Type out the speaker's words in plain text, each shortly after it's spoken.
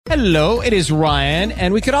Hello, it is Ryan,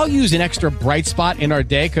 and we could all use an extra bright spot in our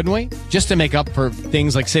day, couldn't we? Just to make up for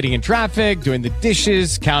things like sitting in traffic, doing the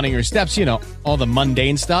dishes, counting your steps, all the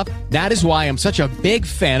mundane stuff. That is why I'm such a big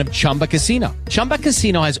fan of Chumba Casino. Chumba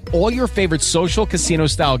Casino has all your favorite social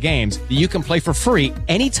casino-style games that you can play for free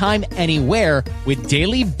anytime, anywhere with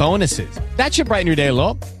daily bonuses. That should brighten your day a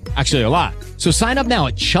little. Actually, a lot. So sign up now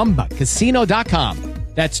at ChumbaCasino.com.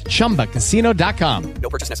 That's ChumbaCasino.com. No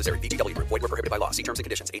purchase necessary. VGW Group. Void where prohibited by law. See terms and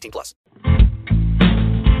conditions. 18+.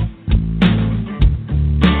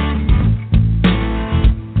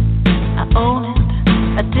 I own it.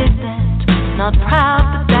 I did that. Not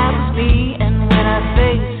proud, but that was me. And when I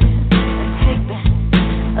face it, I take back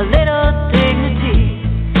a little dignity.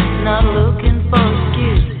 Not looking for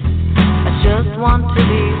excuses. I just want to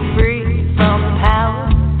be free from the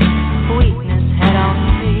power weakness had on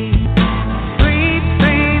me.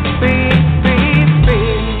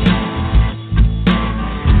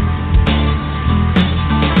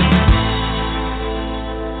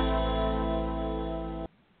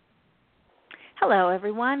 Hello,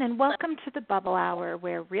 everyone, and welcome to the Bubble Hour,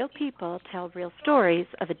 where real people tell real stories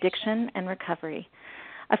of addiction and recovery.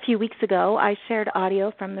 A few weeks ago, I shared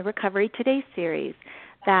audio from the Recovery Today series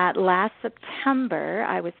that last September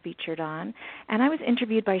I was featured on, and I was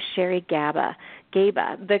interviewed by Gaba,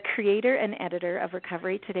 the creator and editor of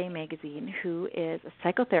Recovery Today magazine, who is a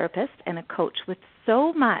psychotherapist and a coach with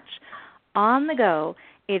so much on the go,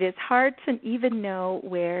 it is hard to even know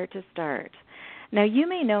where to start. Now, you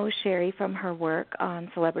may know Sherry from her work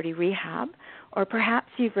on celebrity rehab, or perhaps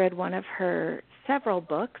you've read one of her several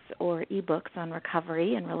books or ebooks on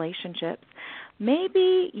recovery and relationships.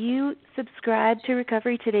 Maybe you subscribed to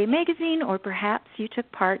Recovery Today magazine, or perhaps you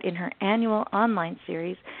took part in her annual online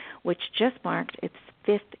series, which just marked its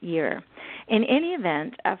 5th year. In any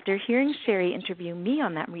event, after hearing Sherry interview me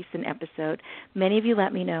on that recent episode, many of you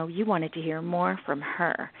let me know you wanted to hear more from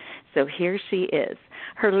her. So here she is.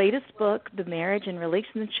 Her latest book, The Marriage and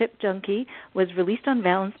Relationship Junkie, was released on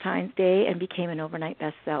Valentine's Day and became an overnight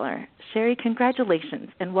bestseller. Sherry, congratulations,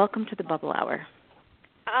 and welcome to the Bubble Hour.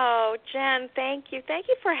 Oh, Jen, thank you. Thank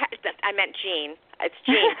you for I meant Jean. It's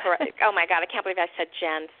Jean, correct? Oh, my God, I can't believe I said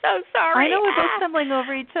Jen. So sorry. I know we're both stumbling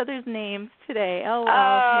over each other's names today. Oh,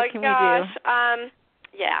 wow. Oh, what can gosh. we do?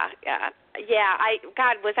 Yeah.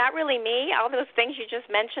 God, was that really me? All those things you just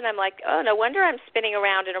mentioned, I'm like, oh, no wonder I'm spinning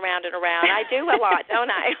around and around and around. I do a lot,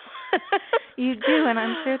 don't I? You do, and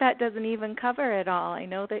I'm sure that doesn't even cover it all. I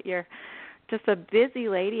know that you're just a busy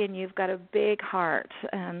lady, and you've got a big heart,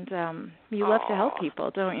 and you love to help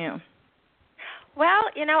people, don't you?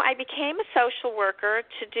 Well, I became a social worker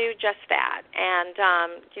to do just that, and,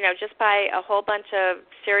 just by a whole bunch of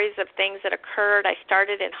series of things that occurred. I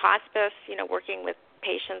started in hospice, working with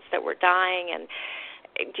patients that were dying and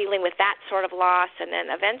dealing with that sort of loss, and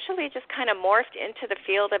then eventually just kind of morphed into the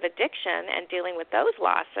field of addiction and dealing with those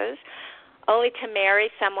losses, only to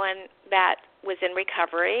marry someone that was in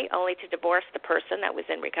recovery, only to divorce the person that was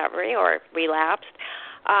in recovery or relapsed.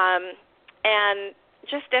 And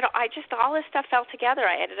all this stuff fell together.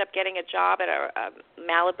 I ended up getting a job at a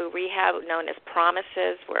Malibu rehab known as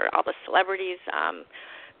Promises, where all the celebrities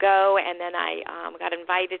go, and then I got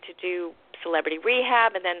invited to do celebrity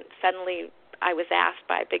rehab, and then suddenly I was asked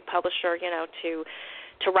by a big publisher,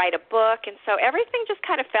 to write a book, and so everything just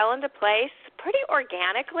kind of fell into place pretty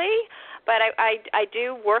organically. But I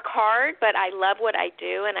do work hard, but I love what I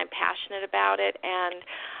do, and I'm passionate about it,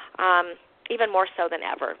 and even more so than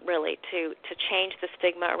ever, really, to change the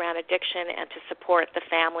stigma around addiction and to support the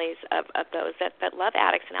families of those that love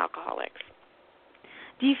addicts and alcoholics.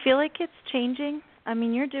 Do you feel like it's changing? I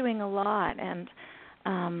mean, you're doing a lot, and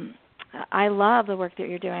I love the work that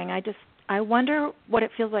you're doing. I wonder what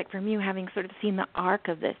it feels like from you, having sort of seen the arc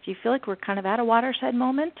of this. Do you feel like we're kind of at a watershed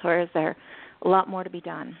moment, or is there a lot more to be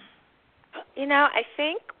done? I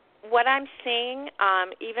think what I'm seeing,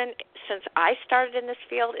 even since I started in this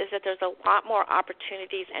field, is that there's a lot more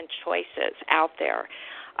opportunities and choices out there.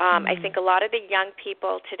 I think a lot of the young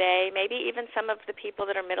people today, maybe even some of the people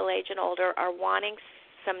that are middle-aged and older, are wanting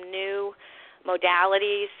some new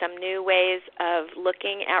modalities, some new ways of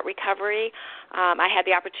looking at recovery. I had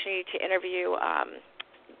the opportunity to interview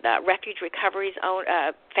Refuge Recovery's own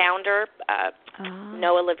founder,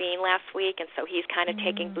 Noah Levine, last week, and so he's kind of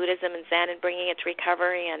taking Buddhism and Zen and bringing it to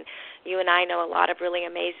recovery, and you and I know a lot of really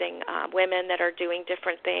amazing women that are doing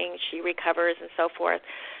different things. She recovers and so forth.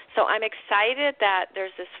 So I'm excited that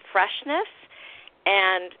there's this freshness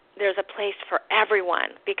and there's a place for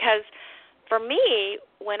everyone, because for me,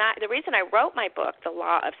 the reason I wrote my book, The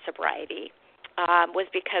Law of Sobriety, was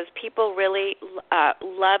because people really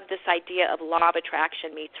love this idea of law of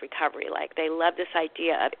attraction meets recovery. Like, they love this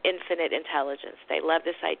idea of infinite intelligence. They love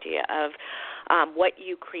this idea of what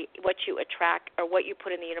you attract, or what you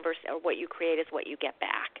put in the universe, or what you create is what you get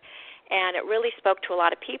back. And it really spoke to a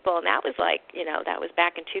lot of people, and that was that was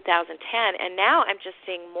back in 2010. And now I'm just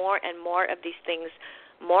seeing more and more of these things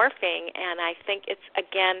morphing, and I think it's,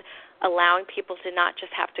 again, allowing people to not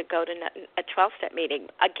just have to go to a 12-step meeting.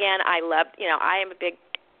 Again, I am a big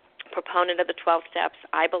proponent of the 12 steps.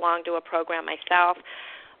 I belong to a program myself,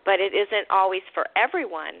 but it isn't always for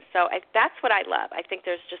everyone. So that's what I love. I think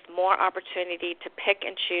there's just more opportunity to pick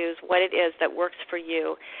and choose what it is that works for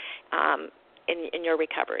you in your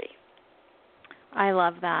recovery. I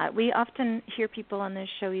love that. We often hear people on this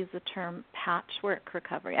show use the term patchwork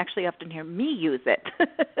recovery. Actually, often hear me use it,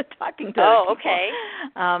 talking to other people.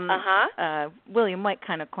 Okay. William White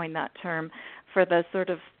kind of coined that term for the sort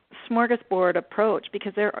of smorgasbord approach,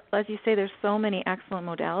 because there, as you say, there's so many excellent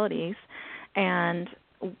modalities, and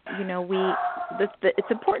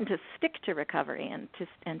it's important to stick to recovery and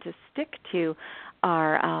to stick to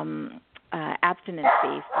our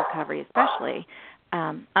abstinence-based recovery, especially.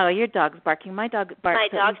 Your dog's barking. My dog barks.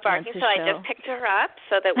 My dog's barking, so I just picked her up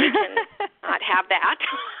so that we can not have that.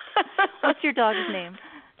 What's your dog's name?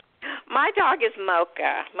 My dog is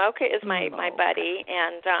Mocha. Mocha is my buddy,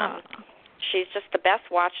 and she's just the best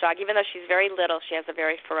watchdog. Even though she's very little, she has a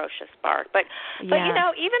very ferocious bark. But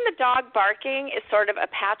even the dog barking is sort of a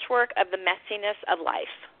patchwork of the messiness of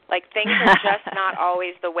life. Like, things are just not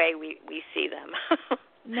always the way we see them.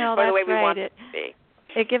 No, or that's the way we right. want them to be.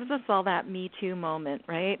 It gives us all that Me Too moment,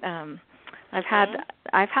 right? I've had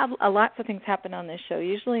lots of things happen on this show.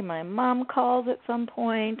 Usually my mom calls at some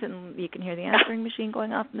point, and you can hear the answering machine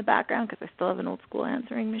going off in the background, because I still have an old school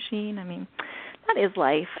answering machine. I mean, that is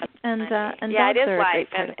life, and it is life.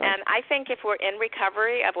 And I think if we're in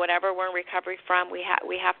recovery of whatever we're in recovery from, we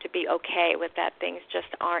have to be okay with that. Things just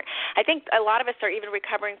aren't. I think a lot of us are even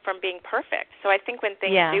recovering from being perfect. So I think when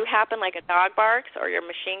things do happen, like a dog barks or your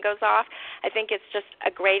machine goes off, I think it's just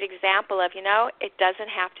a great example of, it doesn't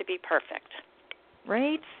have to be perfect.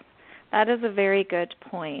 Right. That is a very good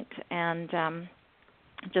point. And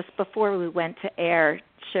just before we went to air,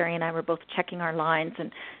 Sherry and I were both checking our lines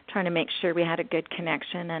and trying to make sure we had a good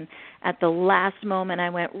connection. And at the last moment,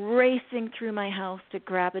 I went racing through my house to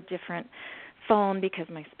grab a different phone because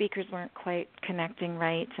my speakers weren't quite connecting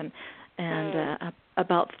right. And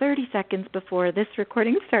about 30 seconds before this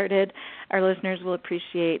recording started, our listeners will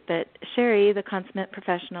appreciate that Sherry, the consummate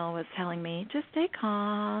professional, was telling me, just stay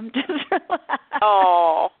calm, just relax.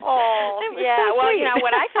 Yeah. Well,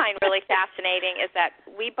 what I find really fascinating is that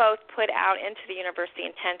we both put out into the universe the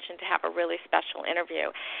intention to have a really special interview,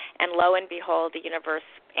 and lo and behold, the universe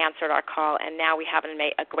answered our call, and now we have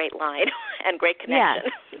a great line and great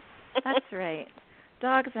connection. Yes, that's right.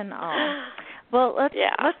 Dogs and all. Well, let's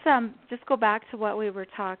just go back to what we were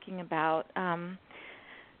talking about,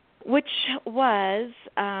 which was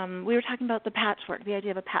we were talking about the patchwork, the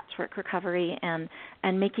idea of a patchwork recovery, and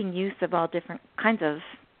making use of all different kinds of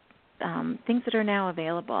things that are now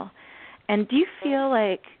available. And do you feel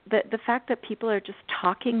like the fact that people are just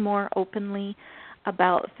talking more openly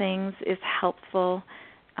about things is helpful,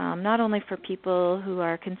 not only for people who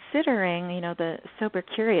are considering, the sober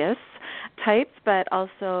curious types, but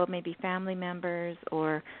also maybe family members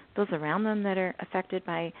or those around them that are affected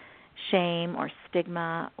by shame or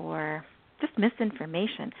stigma or just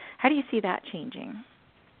misinformation? How do you see that changing?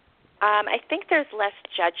 I think there's less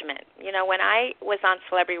judgment. When I was on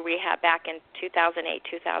Celebrity Rehab back in 2008,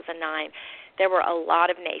 2009, there were a lot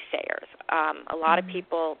of naysayers. A lot of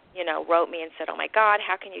people, wrote me and said, oh, my God,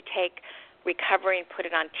 how can you take recovery and put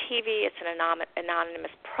it on TV? It's an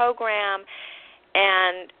anonymous program.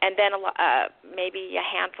 And then maybe a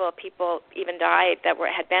handful of people even died that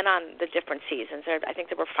had been on the different seasons. I think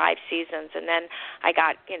there were 5 seasons. And then I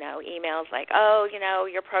got, emails like, oh,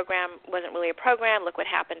 your program wasn't really a program. Look what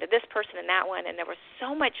happened to this person and that one. And there was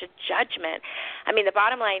so much judgment. I mean, the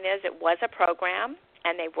bottom line is it was a program,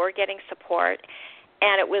 and they were getting support.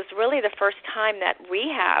 And it was really the first time that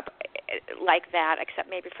rehab like that, except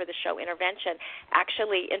maybe for the show Intervention,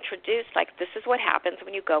 actually introduced, like, this is what happens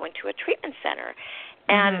when you go into a treatment center.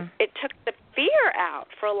 And it took the fear out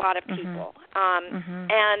for a lot of people.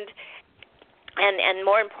 And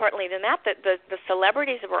more importantly than that, the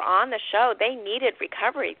celebrities that were on the show, they needed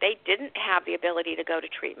recovery. They didn't have the ability to go to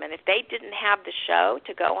treatment. If they didn't have the show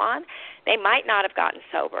to go on, they might not have gotten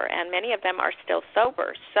sober, and many of them are still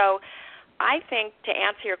sober. So I think, to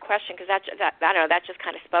answer your question, because that just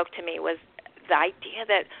kind of spoke to me, was the idea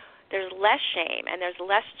that there's less shame and there's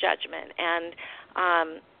less judgment. And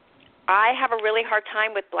I have a really hard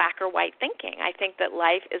time with black or white thinking. I think that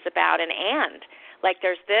life is about an and. Like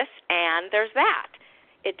there's this and there's that.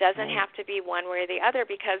 It doesn't have to be one way or the other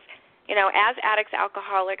because, as addicts,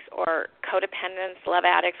 alcoholics, or codependents, love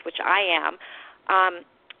addicts, which I am,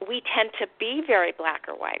 we tend to be very black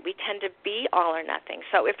or white. We tend to be all or nothing.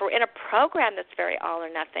 So if we're in a program that's very all or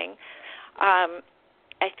nothing,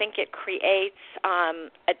 I think it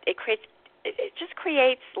just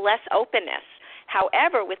creates less openness.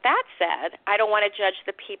 However, with that said, I don't want to judge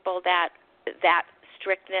the people that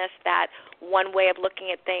strictness, that one way of looking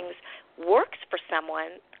at things works for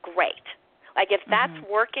someone. Great. Like if that's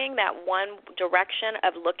working, that one direction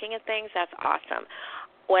of looking at things, that's awesome.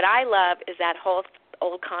 What I love is that whole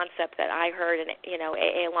old concept that I heard in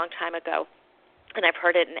AA a long time ago, and I've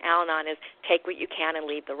heard it in Al-Anon, is take what you can and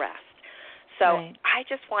leave the rest. So I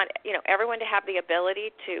just want everyone to have the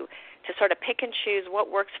ability to sort of pick and choose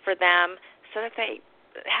what works for them so that they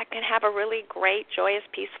can have a really great, joyous,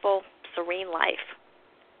 peaceful, serene life.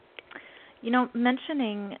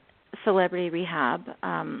 Mentioning Celebrity Rehab,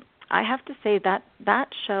 I have to say that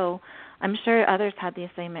show, I'm sure others had the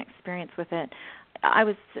same experience with it. I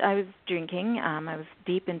was drinking. I was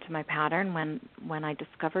deep into my pattern when I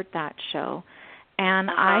discovered that show,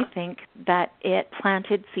 and I think that it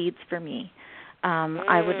planted seeds for me.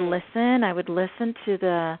 I would listen to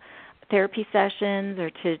the therapy sessions or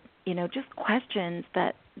to just questions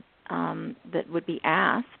that would be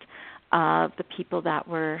asked of the people that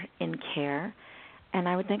were in care. And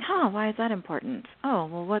I would think, why is that important? Oh,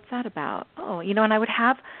 well, what's that about? Oh, and I would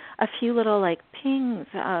have a few little pings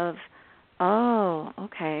of, oh,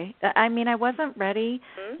 okay. I mean, I wasn't ready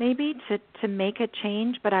maybe to make a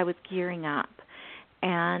change, but I was gearing up.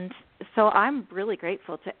 And so I'm really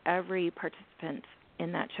grateful to every participant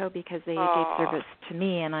in that show because they gave service to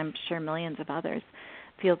me, and I'm sure millions of others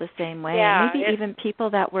feel the same way. Yeah, and maybe even people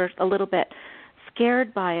that were a little bit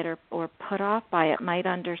scared by it or put off by it might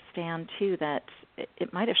understand, too, that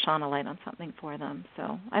it might have shone a light on something for them.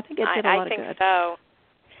 So I think it did a lot of good. I think so.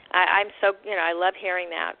 I'm so, I love hearing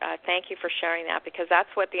that. Thank you for sharing that because that's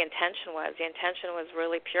what the intention was. The intention was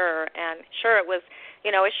really pure. And sure, it was,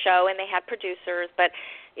 a show and they had producers, but,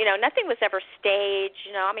 nothing was ever staged.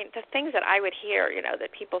 I mean, the things that I would hear,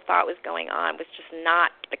 that people thought was going on was just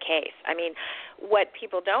not the case. I mean, what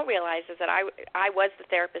people don't realize is that I was the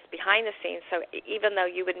therapist behind the scenes. So even though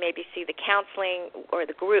you would maybe see the counseling or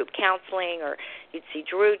the group counseling or you'd see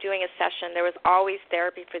Drew doing a session, there was always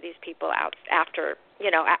therapy for these people out after.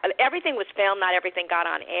 Everything was filmed, not everything got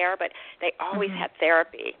on air, but they always had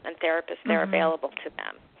therapy and therapists there available to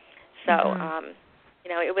them. So,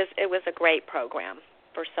 it was a great program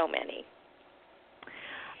for so many.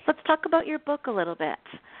 Let's talk about your book a little bit.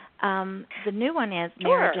 The new one is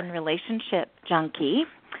Marriage and Relationship Junkie,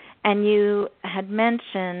 and you had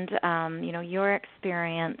mentioned, your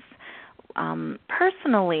experience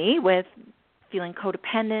personally with feeling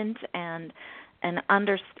codependent and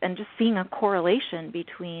just seeing a correlation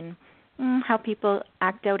between how people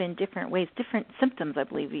act out in different ways, different symptoms, I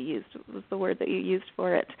believe you used, was the word that you used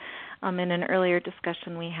for it in an earlier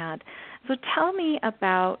discussion we had. So tell me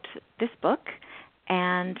about this book,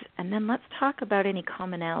 and then let's talk about any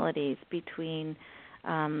commonalities between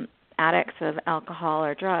addicts of alcohol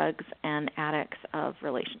or drugs and addicts of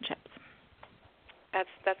relationships.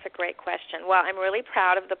 That's a great question. Well, I'm really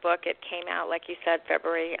proud of the book. It came out, like you said,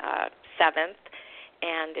 February 7th.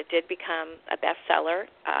 And it did become a bestseller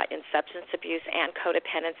in substance abuse and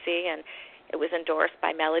codependency, and it was endorsed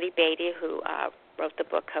by Melody Beatty, who wrote the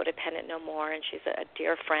book Codependent No More, and she's a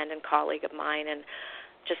dear friend and colleague of mine, and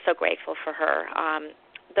just so grateful for her.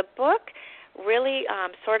 The book really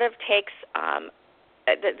sort of takes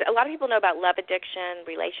a lot of people know about love addiction,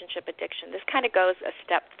 relationship addiction. This kind of goes a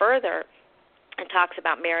step further and talks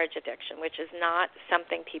about marriage addiction, which is not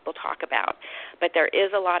something people talk about, but there is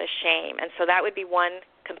a lot of shame. And so that would be one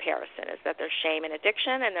comparison, is that there's shame in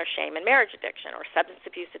addiction and there's shame in marriage addiction, or substance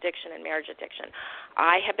abuse addiction and marriage addiction.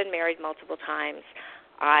 I have been married multiple times.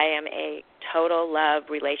 I am a total love,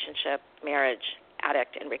 relationship, marriage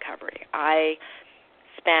addict in recovery. I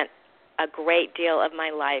spent a great deal of my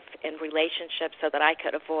life in relationships so that I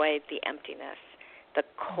could avoid the emptiness, the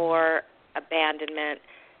core abandonment,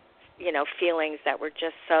 feelings that were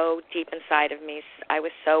just so deep inside of me. I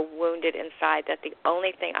was so wounded inside that the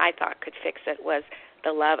only thing I thought could fix it was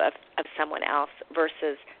the love of someone else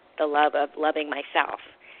versus the love of loving myself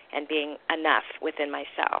and being enough within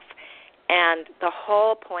myself. And the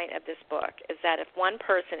whole point of this book is that if one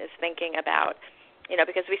person is thinking about,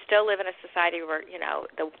 because we still live in a society where,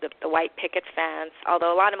 the white picket fence,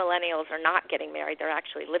 although a lot of millennials are not getting married, they're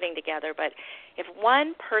actually living together. But if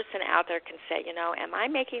one person out there can say, am I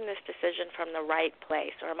making this decision from the right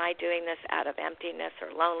place, or am I doing this out of emptiness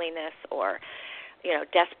or loneliness or,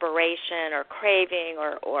 desperation or craving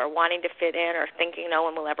or wanting to fit in or thinking no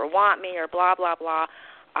one will ever want me or blah, blah, blah,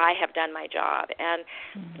 I have done my job. And,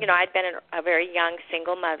 I'd been a very young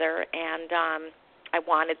single mother, and I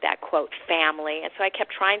wanted that, quote, family. And so I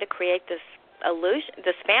kept trying to create this illusion,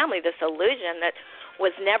 this family, this illusion that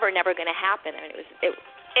was never going to happen. And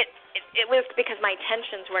it was because my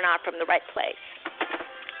intentions were not from the right place.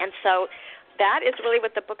 And so that is really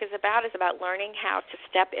what the book is about learning how to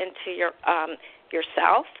step into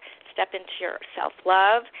yourself, step into your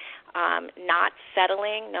self-love, not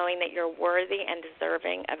settling, knowing that you're worthy and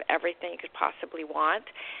deserving of everything you could possibly want.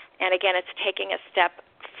 And again, it's taking a step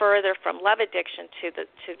further from love addiction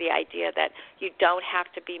to the idea that you don't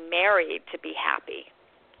have to be married to be happy.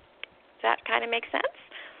 Does that kind of make sense?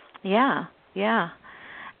 Yeah.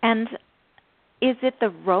 And is it the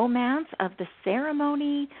romance of the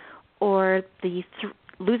ceremony, or the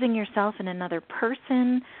losing yourself in another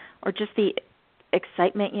person, or just the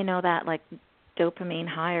excitement, that like dopamine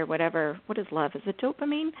high or whatever? What is love? Is it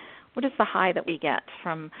dopamine? What is the high that we get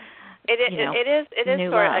from? It is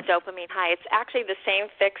sort of a dopamine high. It's actually the same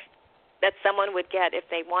fix that someone would get if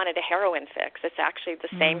they wanted a heroin fix. It's actually the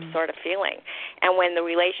same sort of feeling. And when the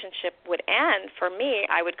relationship would end, for me,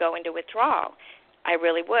 I would go into withdrawal. I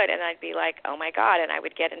really would, and I'd be like, oh my God, and I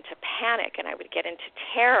would get into panic, and I would get into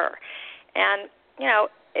terror. And,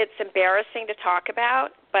 it's embarrassing to talk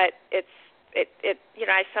about, but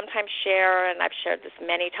I sometimes share, and I've shared this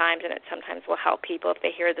many times, and it sometimes will help people if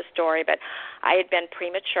they hear the story, but I had been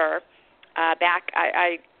premature.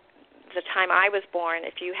 The time I was born,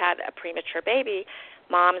 if you had a premature baby,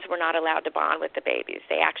 moms were not allowed to bond with the babies.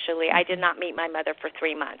 I did not meet my mother for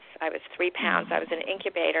 3 months. I was 3 pounds. I was in an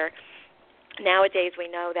incubator. Nowadays we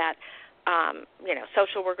know that,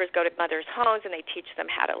 social workers go to mothers' homes and they teach them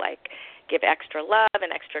how to, give extra love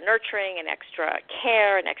and extra nurturing and extra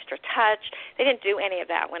care and extra touch. They didn't do any of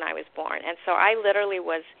that when I was born. And so I literally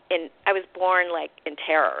was born, in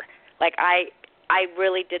terror. I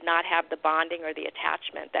really did not have the bonding or the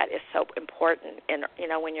attachment that is so important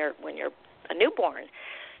when you're a newborn.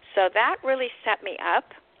 So that really set me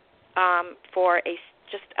up for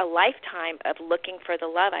just a lifetime of looking for the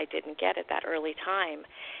love I didn't get at that early time.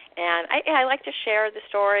 And I like to share the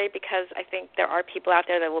story because I think there are people out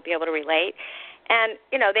there that will be able to relate. And,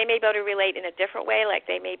 they may be able to relate in a different way. Like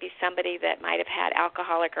they may be somebody that might have had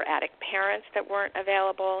alcoholic or addict parents that weren't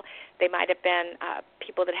available. They might have been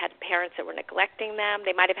people that had parents that were neglecting them.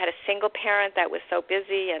 They might have had a single parent that was so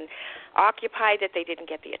busy and occupied that they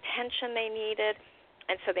didn't get the attention they needed.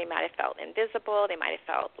 And so they might have felt invisible. They might have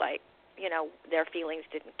felt like, their feelings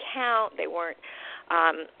didn't count. They weren't,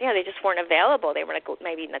 they just weren't available. They were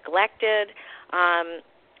maybe neglected.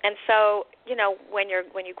 And so, when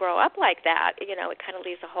you grow up like that, it kind of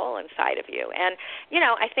leaves a hole inside of you. And,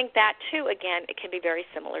 I think that, too, again, it can be very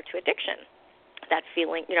similar to addiction, that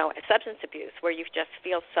feeling, substance abuse, where you just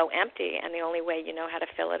feel so empty, and the only way you know how to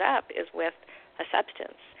fill it up is with a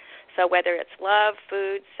substance. So whether it's love,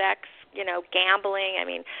 food, sex, gambling. I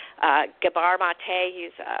mean, Gaba,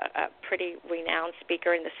 he's a pretty renowned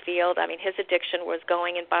speaker in this field. I mean, his addiction was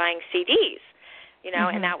going and buying CDs,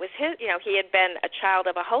 and that was his, he had been a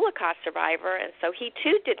child of a Holocaust survivor, and so he,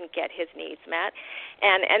 too, didn't get his needs met.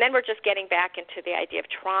 And then we're just getting back into the idea of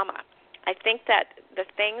trauma. I think that the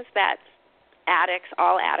things that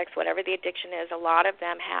all addicts, whatever the addiction is, a lot of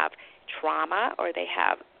them have trauma or they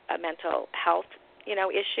have a mental health,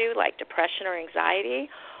 issue like depression or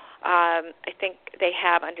anxiety. I think they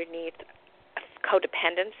have underneath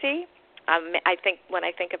codependency. I think when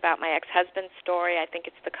I think about my ex-husband's story, I think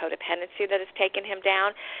it's the codependency that has taken him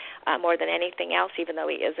down more than anything else, even though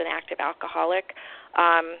he is an active alcoholic.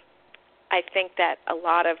 I think that a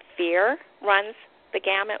lot of fear runs the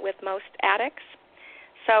gamut with most addicts.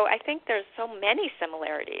 So I think there's so many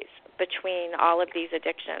similarities between all of these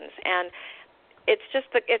addictions. And it's just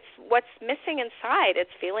it's what's missing inside.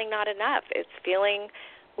 It's feeling not enough. It's feeling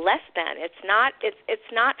less than. It's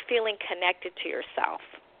not feeling connected to yourself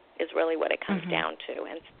is really what it comes down to.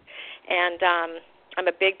 And I'm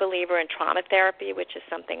a big believer in trauma therapy, which is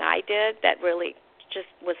something I did that really just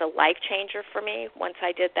was a life changer for me. Once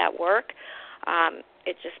I did that work,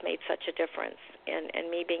 it just made such a difference in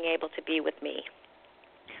me being able to be with me.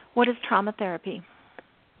 What is trauma therapy?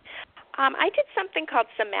 I did something called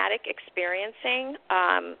somatic experiencing.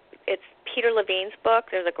 It's Peter Levine's book.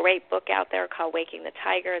 There's a great book out there called Waking the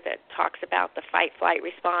Tiger that talks about the fight-flight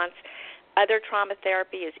response. Other trauma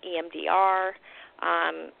therapy is EMDR.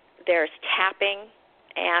 There's tapping.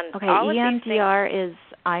 And okay, all EMDR of these things,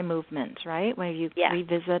 is eye movement, right? Where you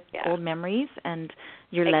revisit old memories and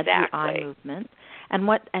you're led through eye movement.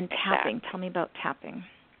 And tapping. Tell me about tapping.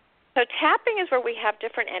 So tapping is where we have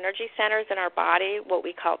different energy centers in our body, what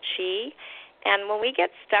we call chi. And when we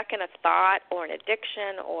get stuck in a thought or an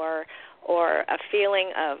addiction or a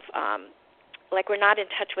feeling of like we're not in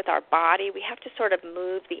touch with our body, we have to sort of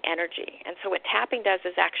move the energy. And so what tapping does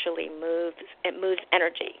is actually moves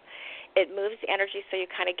energy. It moves the energy so you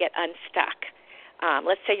kind of get unstuck.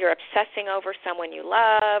 Let's say you're obsessing over someone you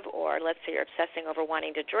love, or let's say you're obsessing over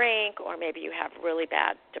wanting to drink, or maybe you have really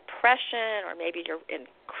bad depression, or maybe you're in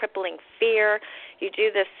crippling fear. You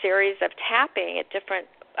do this series of tapping at different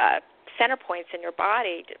center points in your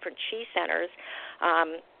body, different chi centers.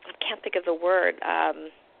 I can't think of the word.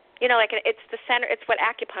 Like it's the center. It's what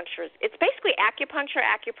acupuncture is. It's basically acupuncture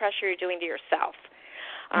you're doing to yourself.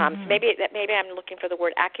 So maybe I'm looking for the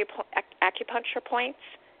word acupuncture points.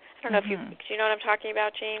 I don't know if do you know what I'm talking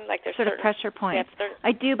about, Jean? Like there's sort of pressure points.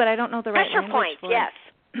 I do, but I don't know the right pressure language points.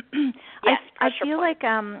 Yes. Yes. I feel like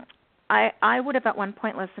I would have at one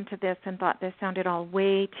point listened to this and thought this sounded all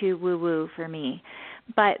way too woo-woo for me.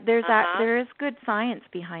 But there is good science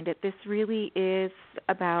behind it. This really is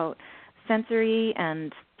about sensory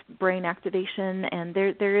and brain activation, and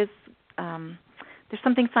there is there's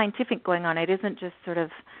something scientific going on. It isn't just sort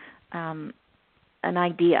of an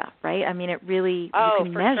idea, right? I mean, it really you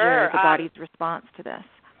can measure the body's response to this.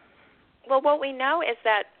 Well, what we know is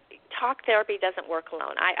that talk therapy doesn't work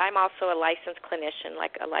alone. I'm also a licensed clinician,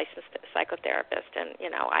 like a licensed psychotherapist, and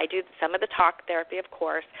I do some of the talk therapy, of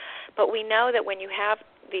course. But we know that when you have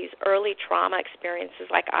these early trauma experiences,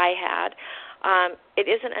 like I had, it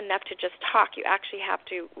isn't enough to just talk. You actually have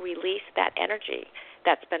to release that energy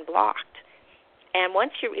that's been blocked. And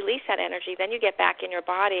once you release that energy, then you get back in your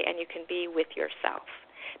body and you can be with yourself.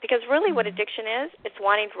 Because really what addiction is, it's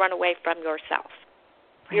wanting to run away from yourself.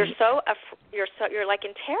 Right. You're like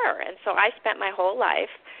in terror. And so I spent my whole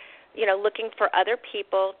life, looking for other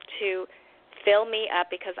people to fill me up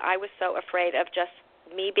because I was so afraid of just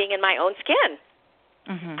me being in my own skin.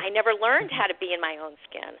 I never learned how to be in my own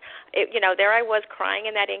skin. There I was crying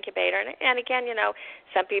in that incubator. And again,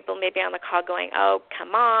 some people may be on the call going, oh,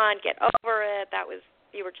 come on, get over it.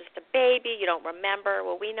 You were just a baby. You don't remember.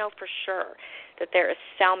 Well, we know for sure that there is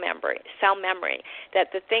cell memory, that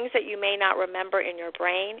the things that you may not remember in your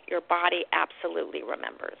brain, your body absolutely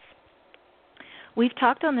remembers. We've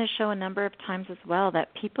talked on this show a number of times as well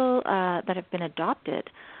that people that have been adopted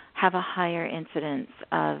have a higher incidence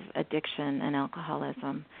of addiction and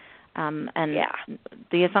alcoholism.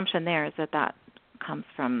 The assumption there is that comes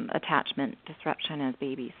from attachment disruption as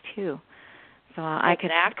babies, too. So I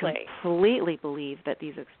could completely believe that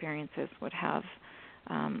these experiences would have,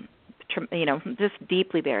 just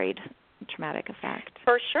deeply buried traumatic effect.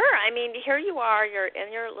 For sure. I mean, here you are, you're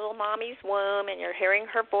in your little mommy's womb, and you're hearing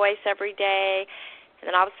her voice every day, and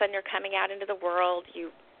then all of a sudden you're coming out into the world,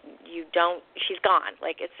 she's gone.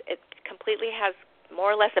 Like it completely has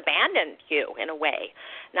more or less abandoned you in a way.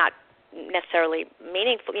 Not necessarily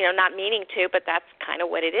meaningful, not meaning to, but that's kind of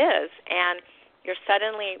what it is. And you're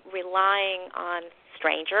suddenly relying on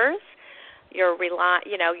strangers.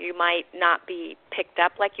 You might not be picked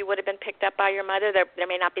up like you would have been picked up by your mother. There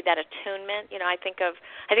may not be that attunement. I think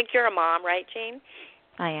you're a mom, right, Jean?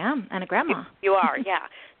 I am, and a grandma. You are, yeah.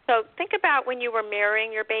 So think about when you were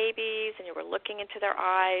mirroring your babies and you were looking into their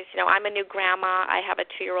eyes. I'm a new grandma. I have a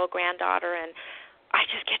 2-year-old granddaughter, and I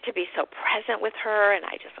just get to be so present with her, and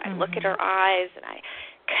I look at her eyes, and I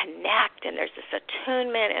connect, and there's this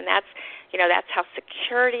attunement, and that's how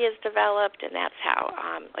security is developed, and that's how,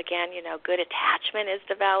 good attachment is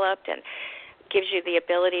developed, and gives you the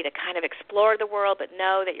ability to kind of explore the world but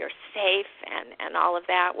know that you're safe and all of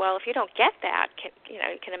that. Well, if you don't get that, you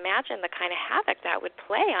can imagine the kind of havoc that would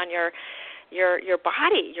play on your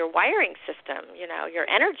body, your wiring system, your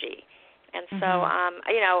energy. And so,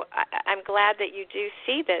 I'm glad that you do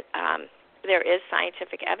see that there is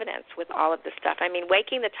scientific evidence with all of this stuff. I mean,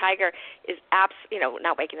 Waking the Tiger is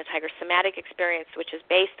not Waking the Tiger, Somatic Experience, which is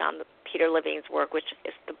based on Peter Levine's work, which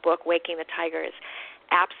is the book Waking the Tiger, is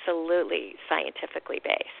absolutely scientifically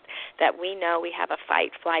based, that we know we have a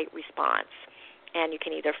fight-flight response, and you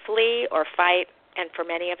can either flee or fight, and for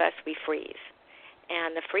many of us, we freeze.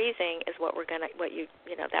 And the freezing is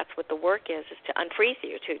that's what the work is to unfreeze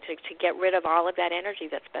you, to get rid of all of that energy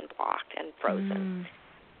that's been blocked and frozen.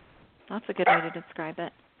 That's a good way to describe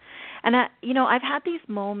it. And, I've had these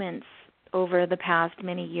moments over the past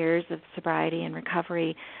many years of sobriety and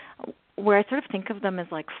recovery where I sort of think of them as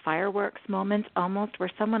like fireworks moments almost, where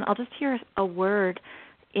I'll just hear a word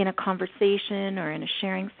in a conversation or in a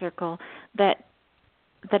sharing circle that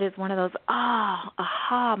is one of those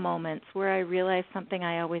aha moments where I realize something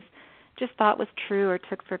I always just thought was true or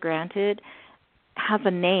took for granted has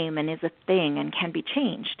a name and is a thing and can be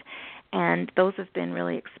changed. And those have been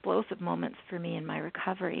really explosive moments for me in my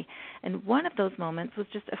recovery. And one of those moments was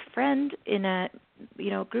just a friend in a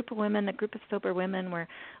group of women, a group of sober women, where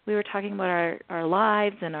we were talking about our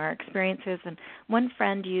lives and our experiences. And one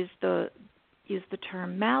friend used the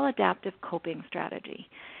term maladaptive coping strategy.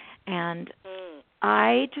 And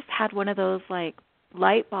I just had one of those like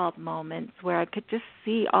light bulb moments where I could just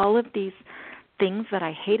see all of these things that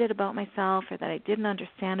I hated about myself or that I didn't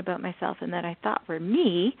understand about myself and that I thought were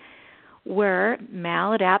me were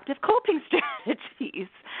maladaptive coping strategies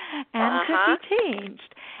and could be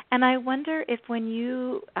changed. And I wonder if when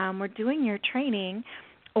you were doing your training,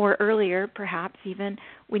 or earlier perhaps even,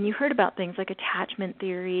 when you heard about things like attachment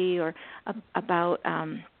theory or about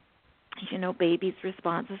babies'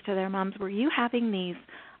 responses to their moms, were you having these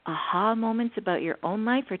aha moments about your own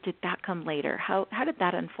life, or did that come later? How did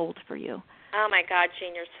that unfold for you? Oh, my God,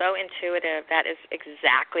 Jean, you're so intuitive. That is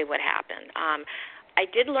exactly what happened. I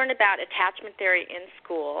did learn about attachment theory in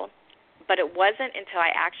school, but it wasn't until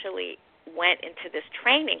I actually went into this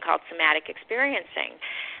training called somatic experiencing.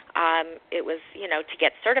 It was, to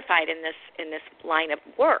get certified in this line of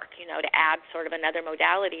work, to add sort of another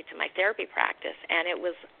modality to my therapy practice, and it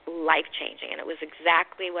was life-changing, and it was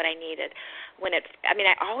exactly what I needed.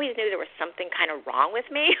 I always knew there was something kind of wrong with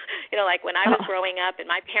me, like when I was growing up and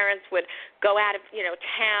my parents would go out of,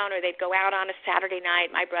 town, or they'd go out on a Saturday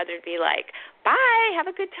night, my brother would be like, bye,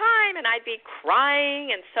 have a good time, and I'd be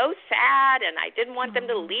crying and so sad, and I didn't want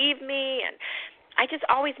them to leave me, and I just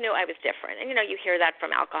always knew I was different. And, you hear that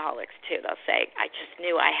from alcoholics, too. They'll say, I just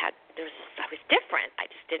knew I was different.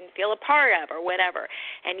 I just didn't feel a part of or whatever.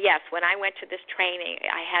 And, yes, when I went to this training,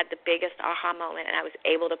 I had the biggest aha moment, and I was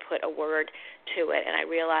able to put a word to it. And I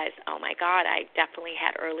realized, oh, my God, I definitely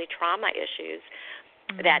had early trauma issues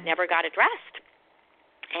that never got addressed.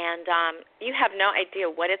 And you have no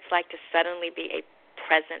idea what it's like to suddenly be a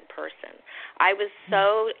present person. I was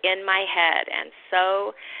so in my head and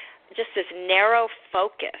so just this narrow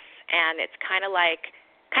focus, and it's kind of like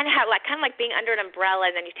being under an umbrella,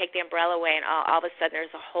 and then you take the umbrella away, and all of a sudden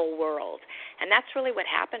there's a whole world. And that's really what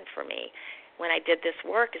happened for me when I did this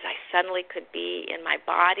work. Is I suddenly could be in my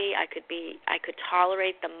body. I could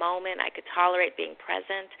tolerate the moment. I could tolerate being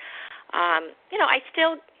present. I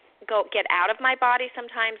still get out of my body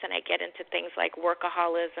sometimes, and I get into things like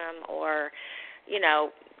workaholism or,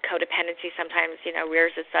 codependency sometimes,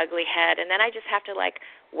 rears its ugly head. And then I just have to,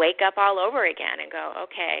 wake up all over again and go,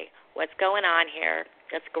 okay, what's going on here?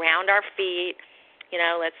 Let's ground our feet.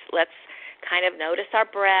 Let's kind of notice our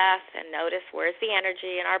breath and notice where's the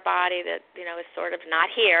energy in our body that, is sort of not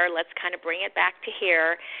here. Let's kind of bring it back to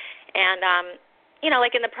here. And,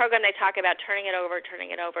 like in the program they talk about turning it over.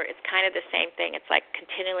 It's kind of the same thing. It's like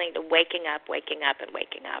continuing to waking up.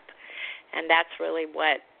 And that's really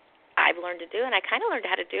what I've learned to do, and I kind of learned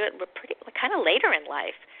how to do it kind of later in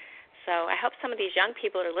life. So I hope some of these young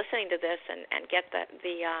people are listening to this and get the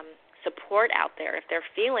support out there if they're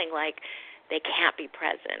feeling like they can't be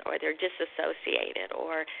present, or they're disassociated,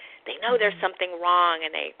 or they know there's something wrong, and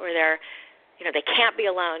they can't be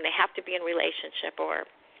alone. They have to be in relationship, or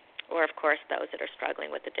of course those that are struggling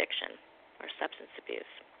with addiction or substance abuse.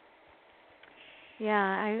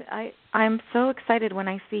 Yeah, I'm so excited when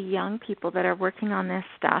I see young people that are working on this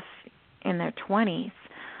stuff in their 20s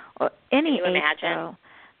or any age. Though.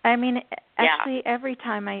 Actually, every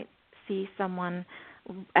time I see someone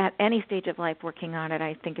at any stage of life working on it,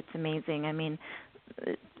 I think it's amazing.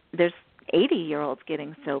 There's 80-year-olds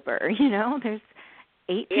getting sober, there's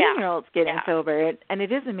 18-year-olds getting sober, and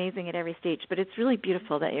it is amazing at every stage. But it's really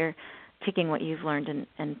beautiful that you're taking what you've learned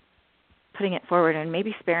and putting it forward and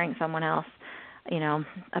maybe sparing someone else,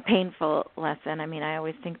 a painful lesson. I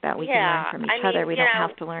always think that we can learn from each other. We don't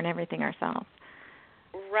have to learn everything ourselves.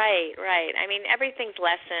 Right. Everything's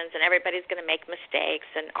lessons, and everybody's going to make mistakes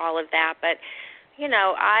and all of that. But,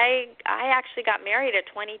 I actually got married at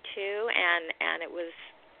 22, and it was,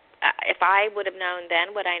 if I would have known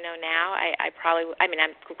then what I know now, I probably, I'm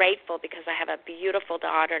grateful because I have a beautiful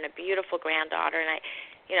daughter and a beautiful granddaughter, and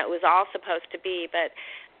it was all supposed to be, but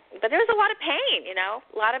there was a lot of pain, a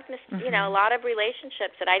lot of a lot of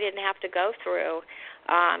relationships that I didn't have to go through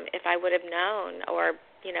if I would have known or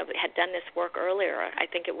had done this work earlier. I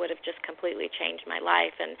think it would have just completely changed my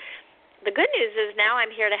life. And the good news is now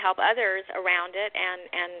I'm here to help others around it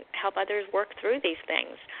and help others work through these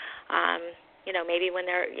things. maybe when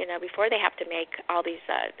they're, before they have to make all these,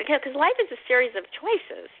 because life is a series of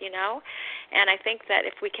choices, and I think that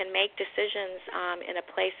if we can make decisions in a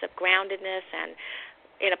place of groundedness and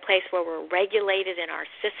in a place where we're regulated in our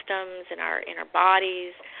systems, in our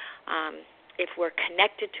bodies, if we're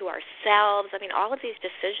connected to ourselves, all of these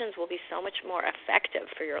decisions will be so much more effective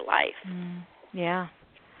for your life. Yeah.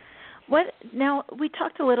 Now, we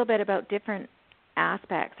talked a little bit about different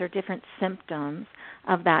aspects or different symptoms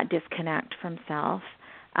of that disconnect from self.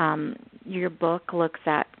 Your book looks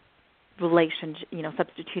at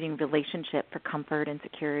substituting relationship for comfort and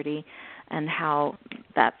security, and how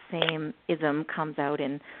that same ism comes out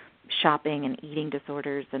in shopping and eating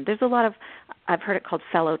disorders. And there's a lot of, I've heard it called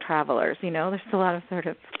fellow travelers, there's a lot of sort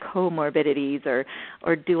of comorbidities or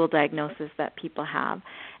dual diagnosis that people have.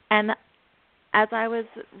 And as I was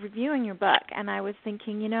reviewing your book, and I was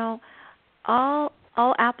thinking, all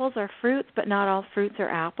apples are fruits, but not all fruits are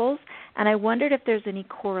apples. And I wondered if there's any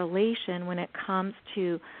correlation when it comes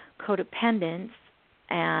to codependency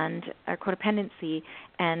and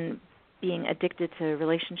being addicted to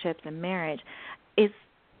relationships and marriage.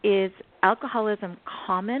 Is alcoholism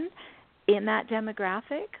common in that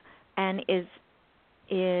demographic, and is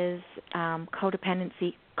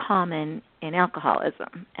codependency common in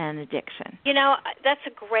alcoholism and addiction? That's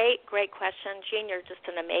a great question. Jean, you're just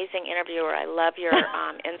an amazing interviewer. I love your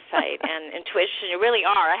insight and intuition. You really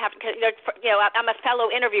are. I'm a fellow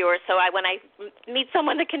interviewer, so when I meet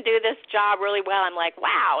someone that can do this job really well, I'm like,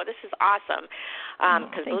 wow, this is awesome.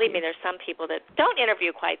 Because believe me, there's some people that don't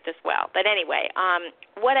interview quite this well. But anyway,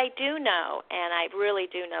 what I do know, and I really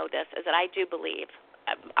do know this, is that I do believe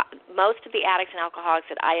most of the addicts and alcoholics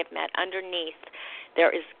that I have met, underneath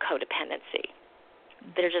there is codependency.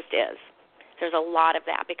 There just is. There's a lot of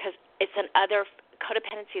that because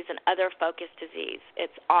codependency is an other-focused disease.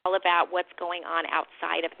 It's all about what's going on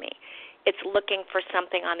outside of me. It's looking for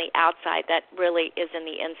something on the outside that really is in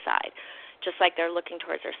the inside. Just like they're looking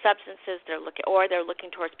towards their substances, they're looking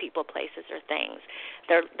towards people, places, or things.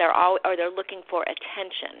 They're looking for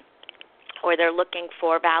attention, or they're looking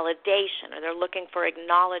for validation, or they're looking for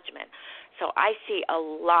acknowledgement. So I see a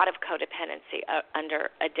lot of codependency under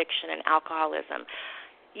addiction and alcoholism.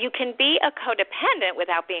 You can be a codependent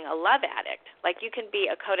without being a love addict. Like you can be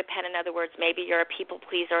a codependent, in other words, maybe you're a people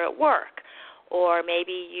pleaser at work, or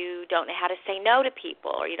maybe you don't know how to say no to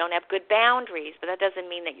people, or you don't have good boundaries, but that doesn't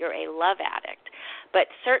mean that you're a love addict. But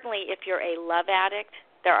certainly if you're a love addict,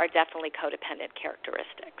 there are definitely codependent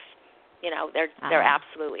characteristics. There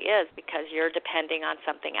absolutely is, because you're depending on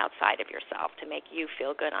something outside of yourself to make you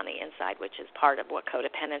feel good on the inside, which is part of what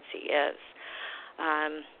codependency is.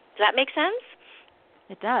 Does that make sense?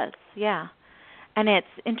 It does, yeah. And it's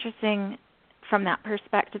interesting from that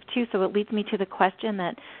perspective, too, so it leads me to the question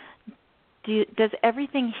that does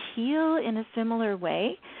everything heal in a similar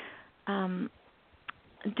way?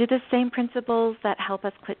 Do the same principles that help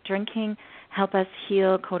us quit drinking help us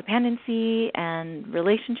heal codependency and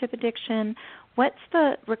relationship addiction? What's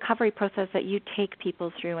the recovery process that you take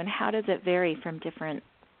people through, and how does it vary from different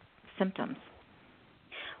symptoms?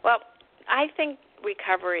 Well, I think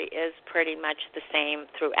recovery is pretty much the same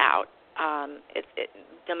throughout,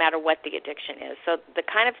 no matter what the addiction is. So the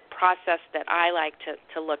kind of process that I like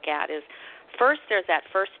to look at is, first there's that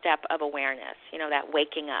first step of awareness, that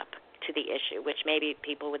waking up to the issue, which maybe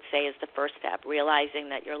people would say is the first step, realizing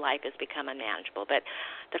that your life has become unmanageable. But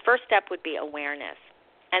the first step would be awareness.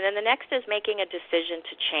 And then the next is making a decision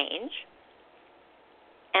to change,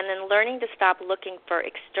 and then learning to stop looking for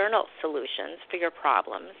external solutions for your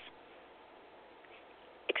problems,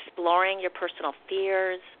 exploring your personal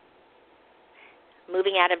fears,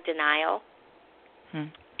 moving out of denial,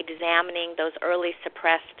 examining those early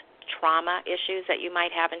suppressed trauma issues that you might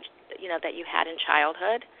have, that you had in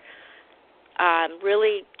childhood.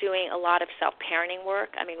 Really doing a lot of self-parenting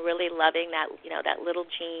work. Really loving that little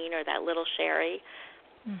Jean or that little Sherry.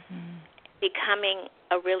 Becoming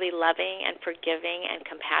a really loving and forgiving and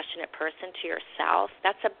compassionate person to yourself.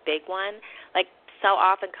 That's a big one. Like, so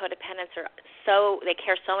often codependents they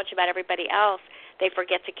care so much about everybody else, they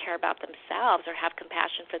forget to care about themselves or have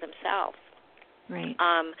compassion for themselves. Right.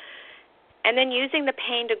 And then using the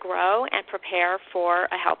pain to grow and prepare for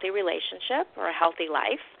a healthy relationship or a healthy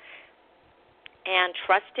life, and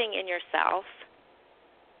trusting in yourself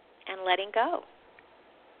and letting go.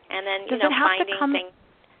 And then, finding things.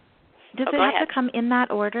 Does it have to come in that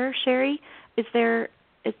order, Sherry?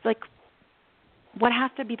 What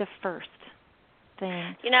has to be the first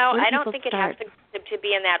thing? I don't think it has to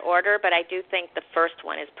be in that order, but I do think the first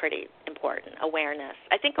one is pretty important, awareness.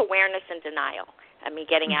 I think awareness and denial,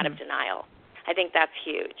 getting out of denial. I think that's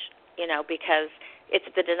huge, because it's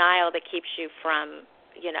the denial that keeps you from,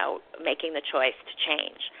 making the choice to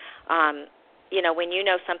change. When you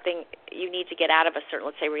know something, you need to get out of a certain,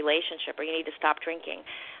 let's say, relationship, or you need to stop drinking,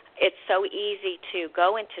 it's so easy to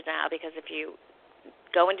go into denial, because if you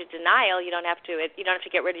go into denial, you don't have to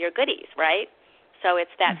get rid of your goodies, right? So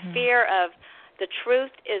it's that fear of the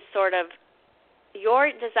truth is sort of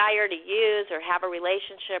your desire to use or have a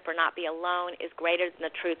relationship or not be alone is greater than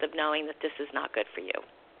the truth of knowing that this is not good for you.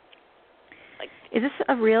 Is this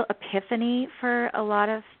a real epiphany for a lot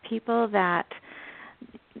of people that,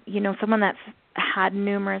 someone that's had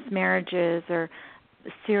numerous marriages or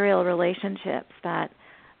serial relationships, that,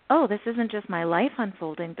 this isn't just my life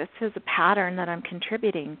unfolding, this is a pattern that I'm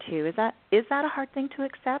contributing to. Is that a hard thing to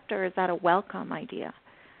accept, or is that a welcome idea?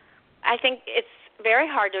 I think it's very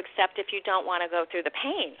hard to accept if you don't want to go through the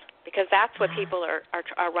pain, because that's what people are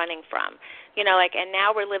running from. And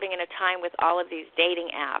now we're living in a time with all of these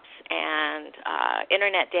dating apps and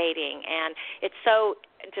internet dating, and it's so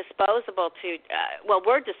disposable to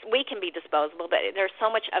we can be disposable, but there's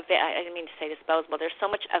so much I didn't mean to say disposable. There's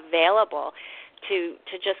so much available to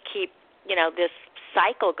just keep this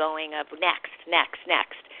cycle going of next.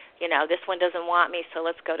 This one doesn't want me, so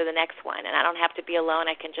let's go to the next one. And I don't have to be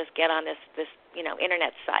alone. I can just get on this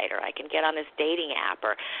internet site, or I can get on this dating app.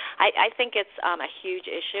 Or I think it's a huge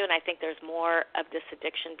issue, and I think there's more of this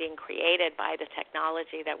addiction being created by the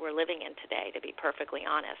technology that we're living in today, to be perfectly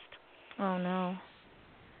honest. Oh, no.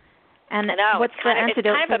 And what's the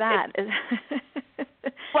antidote for that?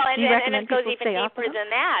 Well, and it goes even deeper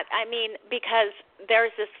than that. I mean, because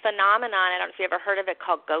there's this phenomenon, I don't know if you ever heard of it,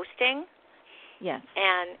 called ghosting. Yes.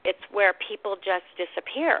 And it's where people just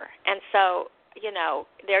disappear. And so,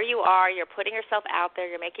 there you are, you're putting yourself out there,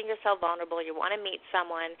 you're making yourself vulnerable, you want to meet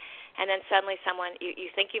someone, and then suddenly you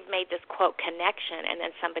think you've made this, quote, connection, and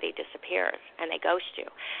then somebody disappears and they ghost you.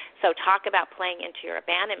 So talk about playing into your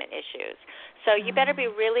abandonment issues. So you better be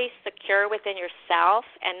really secure within yourself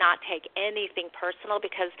and not take anything personal,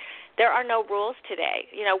 because there are no rules today.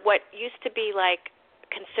 What used to be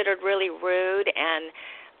considered really rude and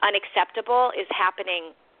unacceptable is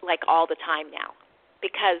happening all the time now,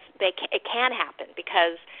 because it can happen,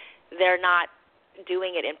 because they're not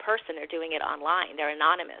doing it in person, they're doing it online, they're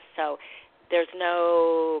anonymous. So there's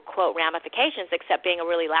no, quote, ramifications except being a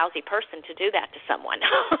really lousy person to do that to someone.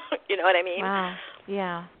 You know what I mean? Wow.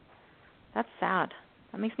 Yeah. That's sad.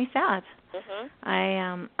 That makes me sad.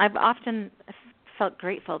 I've often felt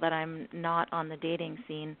grateful that I'm not on the dating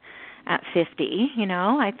scene at 50.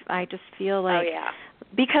 I just feel like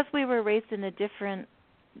because we were raised in a different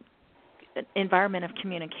environment of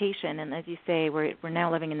communication, and as you say, we're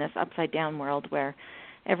now living in this upside down world where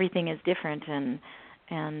everything is different,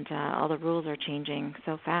 and all the rules are changing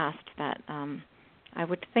so fast that I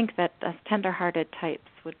would think that us tender-hearted types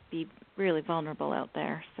would be really vulnerable out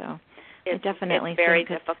there. So it's definitely very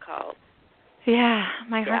difficult. Yeah,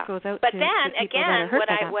 my heart goes out to people that are hurt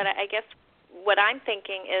by that. I guess what I'm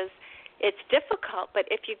thinking is, it's difficult, but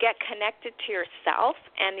if you get connected to yourself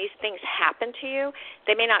and these things happen to you,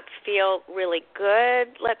 they may not feel really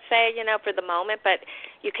good, let's say, for the moment, but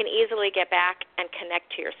you can easily get back and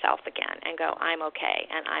connect to yourself again and go, I'm okay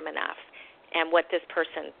and I'm enough. And what this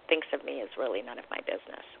person thinks of me is really none of my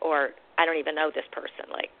business, or I don't even know this person.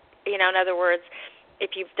 In other words,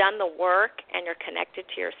 if you've done the work and you're connected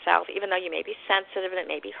to yourself, even though you may be sensitive and it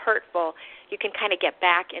may be hurtful, you can kind of get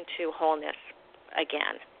back into wholeness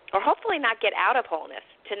again. Or hopefully not get out of wholeness,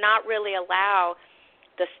 to not really allow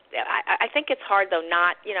this. I think it's hard, though,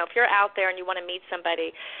 not, if you're out there and you want to meet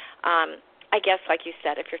somebody, I guess, like you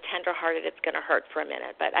said, if you're tender-hearted, it's going to hurt for a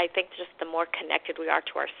minute. But I think just the more connected we are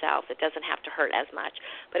to ourselves, it doesn't have to hurt as much.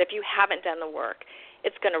 But if you haven't done the work,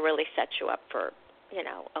 it's going to really set you up for,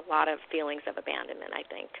 a lot of feelings of abandonment, I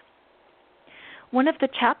think. One of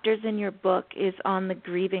the chapters in your book is on the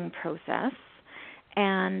grieving process,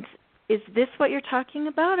 and is this what you're talking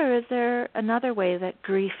about, or is there another way that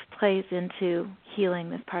grief plays into healing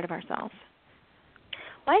this part of ourselves?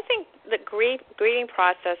 Well, I think the grieving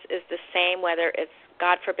process is the same whether it's,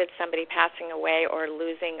 God forbid, somebody passing away or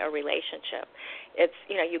losing a relationship. It's,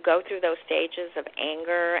 you go through those stages of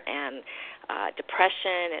anger and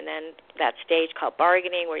depression, and then that stage called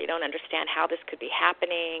bargaining where you don't understand how this could be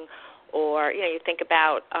happening, or, you think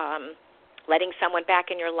about letting someone back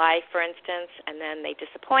in your life, for instance, and then they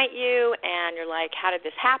disappoint you, and you're like, how did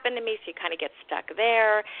this happen to me? So you kind of get stuck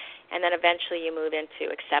there, and then eventually you move into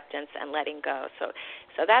acceptance and letting go. So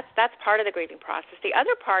that's part of the grieving process. The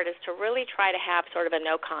other part is to really try to have sort of a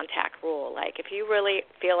no-contact rule. Like if you really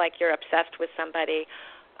feel like you're obsessed with somebody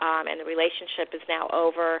and the relationship is now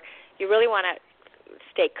over, you really want to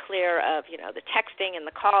stay clear of, the texting and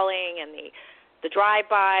the calling and the the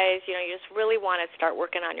drive-bys. You just really want to start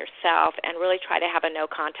working on yourself and really try to have a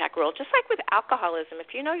no-contact rule. Just like with alcoholism,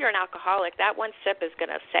 if you know you're an alcoholic, that one sip is going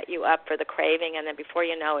to set you up for the craving, and then before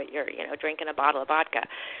you know it, you're drinking a bottle of vodka.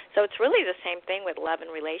 So it's really the same thing with love and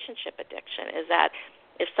relationship addiction, is that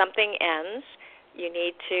if something ends, you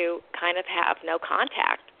need to kind of have no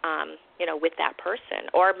contact, with that person,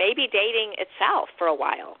 or maybe dating itself for a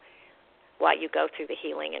while you go through the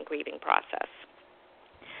healing and grieving process.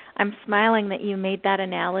 I'm smiling that you made that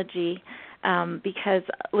analogy because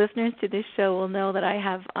listeners to this show will know that I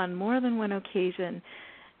have on more than one occasion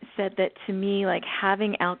said that to me, like,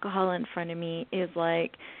 having alcohol in front of me is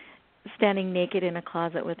like standing naked in a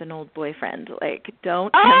closet with an old boyfriend. Like,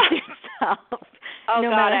 don't tempt yourself. Oh, no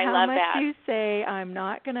God, matter I how love much that. you say,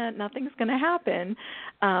 nothing's gonna happen.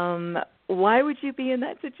 Why would you be in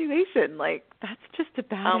that situation? Like, that's just a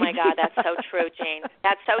bad idea. Oh, my God, that's so true, Jane.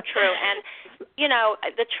 That's so true. And,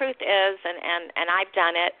 the truth is, and I've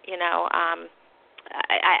done it, I'm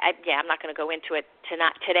not going to go into it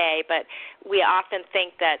today, but we often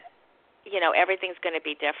think that, everything's going to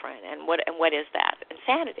be different. And what is that?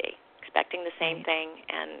 Insanity. Expecting the same thing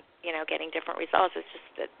and, getting different results. It's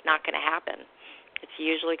just not going to happen. It's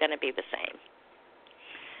usually going to be the same.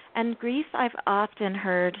 And grief, I've often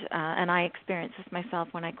heard, and I experienced this myself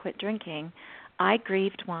when I quit drinking. I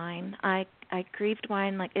grieved wine. I grieved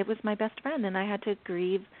wine like it was my best friend, and I had to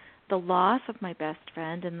grieve the loss of my best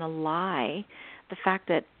friend and the fact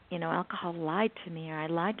that, alcohol lied to me, or I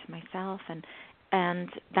lied to myself, and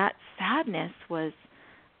that sadness was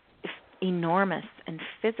enormous and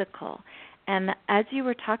physical. And as you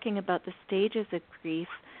were talking about the stages of grief,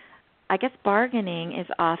 I guess bargaining is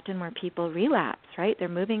often where people relapse, right? They're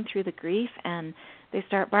moving through the grief and they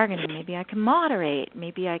start bargaining. Maybe I can moderate.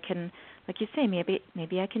 Maybe I can, like you say,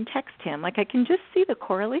 maybe I can text him. Like, I can just see the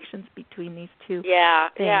correlations between these two things. Yeah.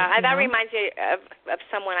 That reminds me of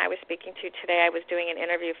someone I was speaking to today. I was doing an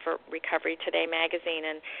interview for Recovery Today magazine,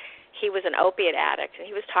 and he was an opiate addict, and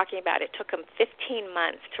he was talking about it took him 15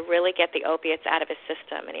 months to really get the opiates out of his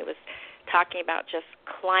system, and he was talking about just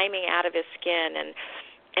climbing out of his skin.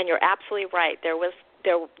 And you're absolutely right.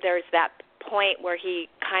 There's that point where he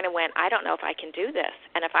kind of went, I don't know if I can do this,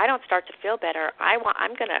 and if I don't start to feel better, I want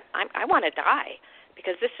to die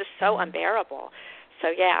because this is so unbearable. So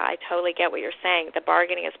yeah, I totally get what you're saying. The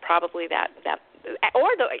bargaining is probably that,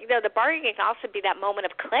 or the bargaining can also be that moment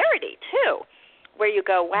of clarity too, where you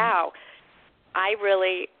go, wow, I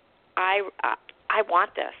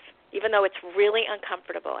want this, even though it's really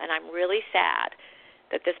uncomfortable and I'm really sad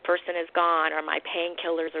that this person is gone, or my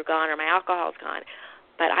painkillers are gone, or my alcohol is gone,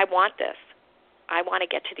 but I want this. I want to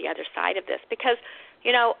get to the other side of this because,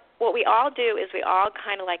 what we all do is we all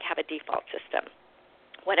kind of like have a default system,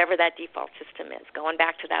 whatever that default system is, going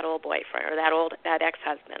back to that old boyfriend or that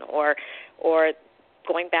ex-husband or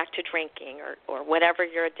going back to drinking or whatever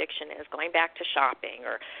your addiction is, going back to shopping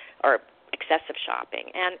or excessive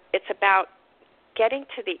shopping. And it's about getting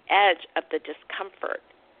to the edge of the discomfort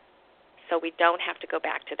so we don't have to go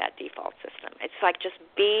back to that default system. It's like just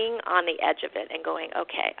being on the edge of it and going,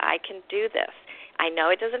 okay, I can do this. I know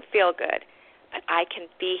it doesn't feel good, but I can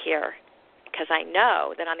be here because I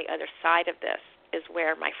know that on the other side of this is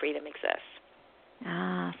where my freedom exists.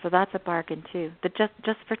 So that's a bargain too. The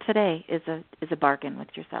just for today is a bargain with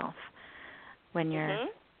yourself when you're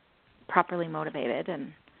properly motivated.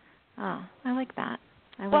 And I like that.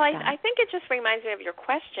 I think it just reminds me of your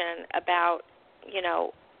question about,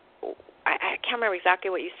 I can't remember exactly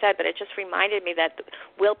what you said, but it just reminded me that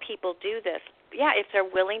will people do this? Yeah, if they're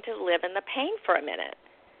willing to live in the pain for a minute.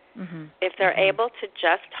 Mm-hmm. If they're able to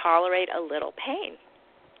just tolerate a little pain,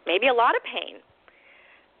 maybe a lot of pain.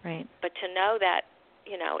 Right. But to know that,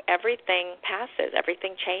 everything passes,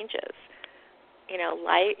 everything changes.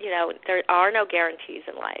 Life, there are no guarantees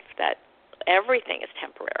in life, that everything is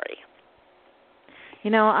temporary.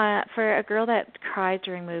 For a girl that cries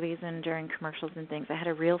during movies and during commercials and things, I had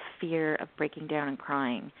a real fear of breaking down and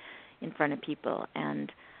crying in front of people.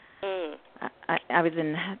 And I was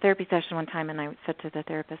in a therapy session one time, and I said to the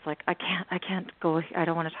therapist, like, I can't go. I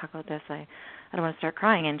don't want to talk about this. I don't want to start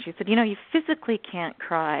crying. And she said, you physically can't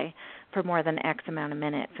cry for more than X amount of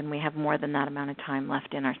minutes, and we have more than that amount of time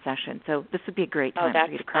left in our session. So this would be a great time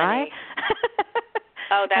for you to cry.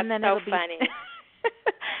 Oh, that's so funny.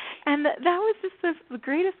 And that was just the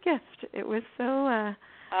greatest gift. It was so.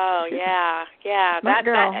 Oh yeah. Smart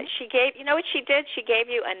girl. She gave. You know what she did? She gave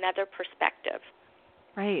you another perspective.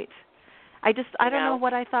 Right. I don't know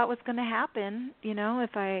what I thought was going to happen.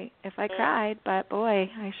 If I cried, but boy,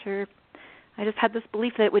 I just had this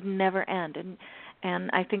belief that it would never end.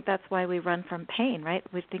 And I think that's why we run from pain, right?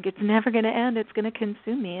 We think it's never going to end. It's going to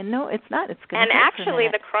consume me. And no, it's not. It's going to And hurt actually,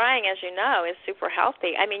 for a minute. the crying, as you know, is super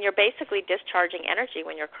healthy. I mean, you're basically discharging energy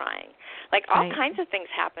when you're crying. Like, all Right. kinds of things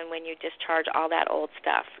happen when you discharge all that old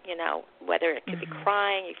stuff, you know, whether it could be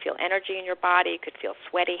crying, you feel energy in your body, you could feel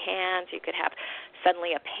sweaty hands, you could have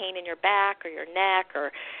suddenly a pain in your back or your neck,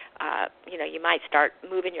 or, you know, you might start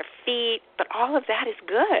moving your feet. But all of that is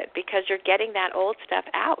good because you're getting that old stuff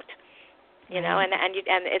out. You know, and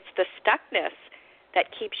it's the stuckness that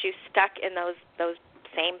keeps you stuck in those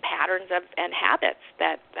same patterns and habits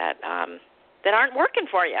that aren't working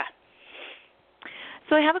for you.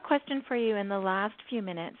 So I have a question for you in the last few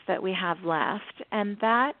minutes that we have left, and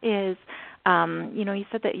that is, you know, you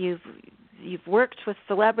said that you've worked with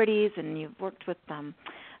celebrities and you've worked with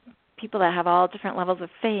people that have all different levels of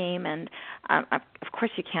fame, and of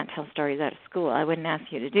course you can't tell stories out of school. I wouldn't ask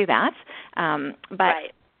you to do that, but.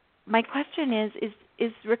 Right. My question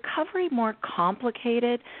is recovery more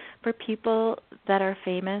complicated for people that are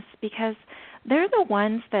famous? Because they're the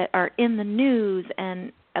ones that are in the news,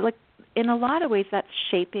 and like in a lot of ways that's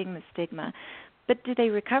shaping the stigma. But do they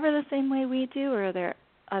recover the same way we do, or are there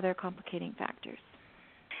other complicating factors?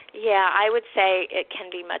 Yeah, I would say it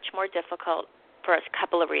can be much more difficult for a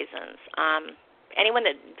couple of reasons. Anyone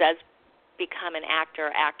that does become an actor,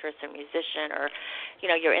 actress, or musician, or, you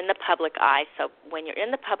know, you're in the public eye. So when you're in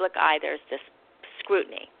the public eye, there's this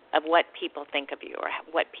scrutiny of what people think of you, or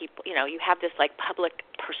what people, you know, you have this like public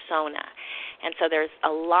persona. And so there's a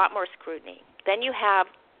lot more scrutiny. Then you have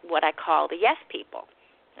what I call the yes people.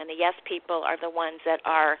 And the yes people are the ones that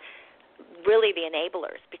are really the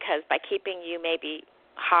enablers, because by keeping you maybe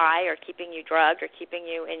high, or keeping you drugged, or keeping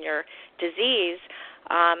you in your disease,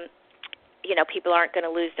 you know, people aren't going to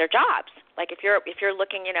lose their jobs. Like if you're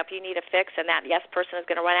looking, you know, if you need a fix and that yes person is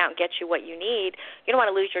going to run out and get you what you need, you don't want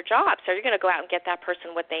to lose your job. So you're going to go out and get that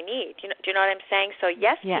person what they need. Do you know what I'm saying? So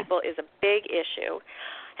yes, people is a big issue.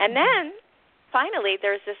 And then finally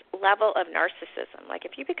there's this level of narcissism. Like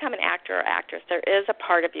if you become an actor or actress, there is a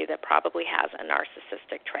part of you that probably has a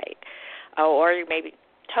narcissistic trait, or you may be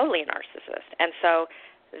totally a narcissist. And so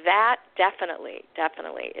that definitely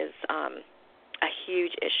is a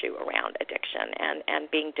huge issue around addiction and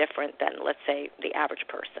being different than, let's say, the average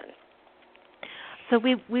person. So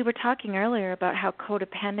we were talking earlier about how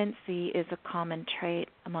codependency is a common trait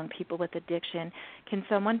among people with addiction. Can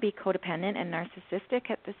someone be codependent and narcissistic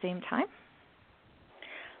at the same time?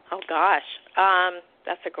 Oh, gosh.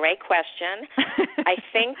 That's a great question. I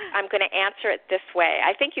think I'm going to answer it this way.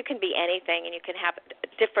 I think you can be anything, and you can have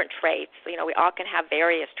different traits. You know, we all can have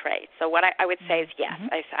various traits. So what I would say is yes.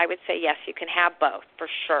 I would say yes, you can have both for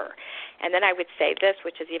sure. And then I would say this,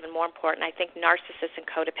 which is even more important. I think narcissists and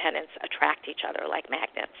codependents attract each other like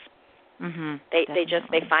magnets.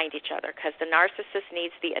 They find each other, because the narcissist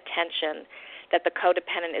needs the attention that the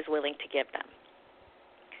codependent is willing to give them.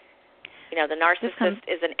 You know, the narcissist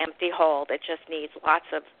is an empty hole that just needs lots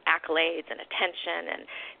of accolades and attention, and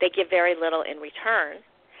they give very little in return,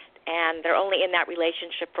 and they're only in that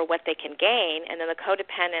relationship for what they can gain, and then the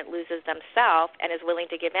codependent loses themselves and is willing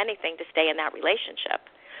to give anything to stay in that relationship.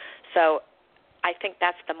 So I think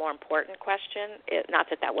that's the more important question. Not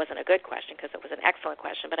that that wasn't a good question, because it was an excellent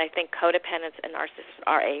question, but I think codependents and narcissists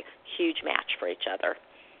are a huge match for each other.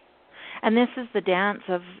 And this is the dance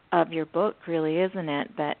of your book, really, isn't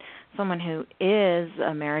it? That someone who is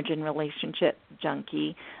a marriage and relationship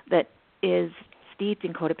junkie, that is steeped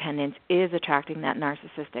in codependence, is attracting that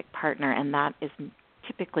narcissistic partner, and that is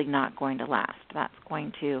typically not going to last. That's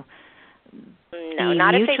going to be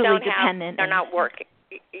not if they don't dependent. They're not working.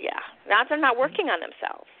 Yeah, not if they're not working on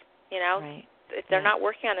themselves. You know, if they're not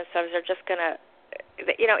working on themselves, they're just going to.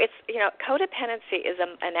 You know, it's codependency is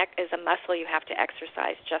a muscle you have to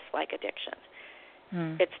exercise, just like addiction.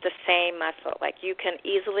 It's the same muscle. Like you can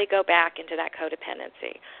easily go back into that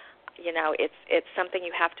codependency. You know, it's something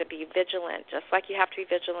you have to be vigilant, just like you have to be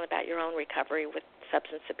vigilant about your own recovery with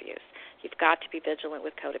substance abuse. You've got to be vigilant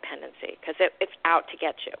with codependency, because it's out to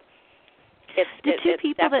get you. It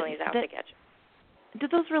definitely is out to get you. Do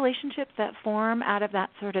those relationships that form out of that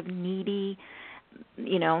sort of needy,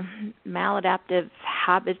 you know, maladaptive,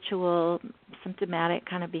 habitual, symptomatic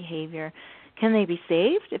kind of behavior, can they be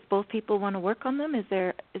saved if both people want to work on them? Is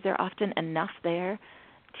there often enough there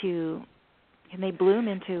can they bloom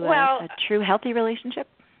into a true healthy relationship?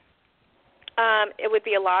 It would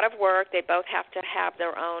be a lot of work. They both have to have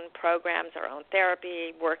their own programs, their own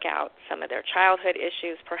therapy, work out some of their childhood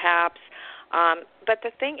issues perhaps. But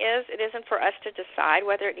the thing is, it isn't for us to decide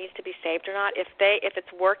whether it needs to be saved or not. If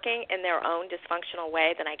it's working in their own dysfunctional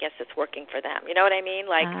way, then I guess it's working for them. You know what I mean?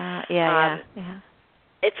 Like, yeah.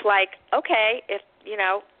 It's like, okay, if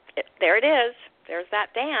there it is. There's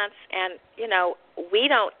that dance, and we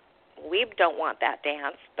don't want that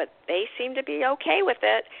dance, but they seem to be okay with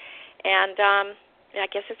it, and I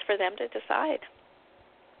guess it's for them to decide.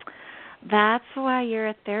 That's why you're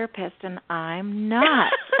a therapist and I'm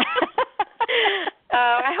not.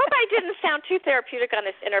 I hope I didn't sound too therapeutic on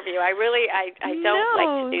this interview. I don't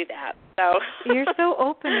like to do that. So you're so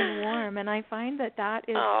open and warm, and I find that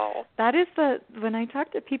is when I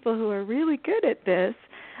talk to people who are really good at this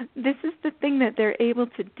is the thing that they're able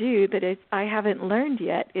to do that I haven't learned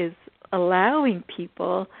yet, is allowing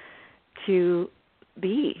people to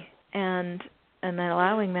be and then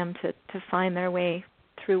allowing them to find their way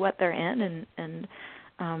through what they're in and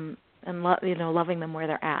loving them where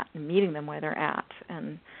they're at and meeting them where they're at.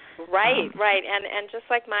 And right. And just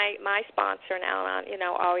like my sponsor now,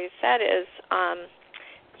 always said is,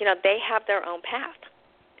 they have their own path,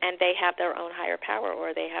 and they have their own higher power,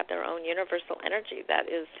 or they have their own universal energy that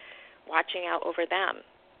is watching out over them.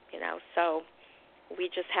 So we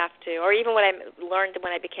just have to, or even what I learned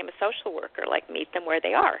when I became a social worker, like meet them where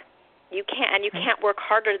they are. You can't work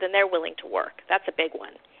harder than they're willing to work. That's a big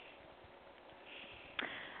one.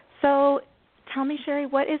 So tell me, Sherry,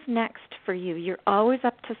 what is next for you? You're always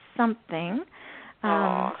up to something.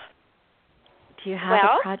 Do you have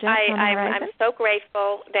a project on the horizon? I'm so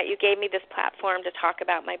grateful that you gave me this platform to talk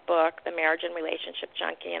about my book, The Marriage and Relationship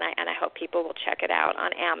Junkie, and I hope people will check it out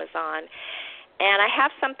on Amazon. And I have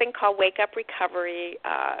something called Wake Up Recovery.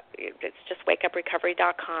 It's just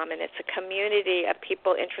wakeuprecovery.com, and it's a community of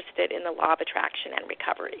people interested in the law of attraction and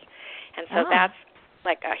recovery. And so that's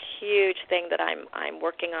like a huge thing that I'm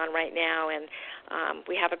working on right now. And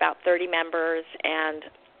we have about 30 members, and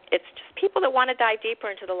it's just people that want to dive deeper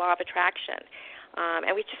into the law of attraction.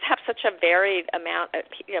 And we just have such a varied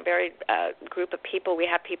group of people. We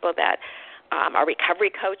have people that are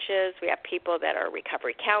recovery coaches. We have people that are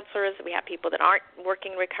recovery counselors. We have people that aren't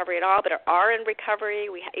working recovery at all but are in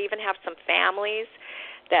recovery. We even have some families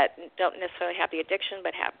that don't necessarily have the addiction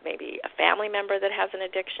but have maybe a family member that has an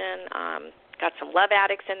addiction. Got some love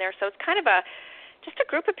addicts in there. So it's kind of just a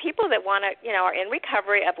group of people that want to, are in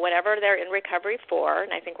recovery of whatever they're in recovery for,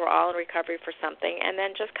 and I think we're all in recovery for something, and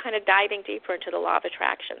then just kind of diving deeper into the law of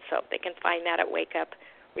attraction. So they can find that at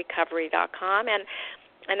wakeuprecovery.com.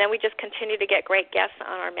 And then we just continue to get great guests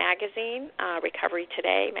on our magazine,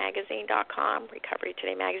 recoverytodaymagazine.com, Recovery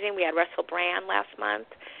Today Magazine. We had Russell Brand last month.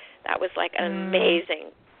 That was like an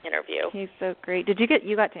amazing interview. He's so great.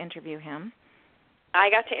 You got to interview him? I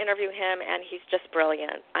got to interview him, and he's just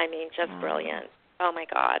brilliant. I mean, just brilliant. Oh my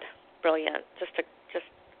God, brilliant! He's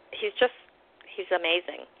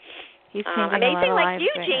amazing. He's changing amazing a lot of like lives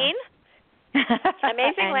you, right Jean.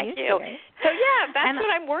 Amazing like you. So yeah, that's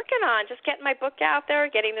what I'm working on. Just getting my book out there,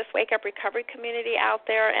 getting this Wake Up Recovery community out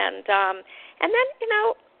there, and then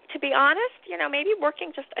to be honest, maybe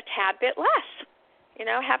working just a tad bit less.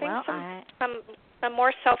 Having some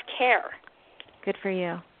more self-care. Good for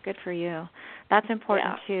you. Good for you. That's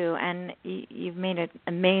important too, and you've made an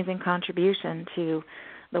amazing contribution to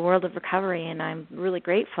the world of recovery, and I'm really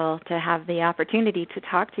grateful to have the opportunity to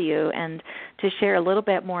talk to you and to share a little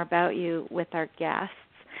bit more about you with our guests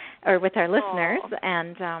or with our listeners.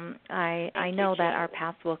 And I know that our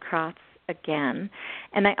paths will cross again.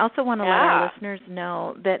 And I also want to let our listeners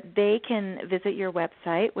know that they can visit your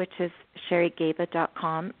website, which is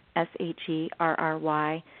sherrygaba.com,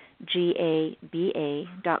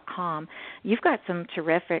 SherryGaba.com. You've got some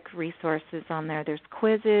terrific resources on there. There's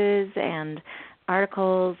quizzes and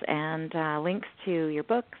articles and links to your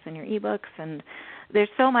books and your ebooks, and there's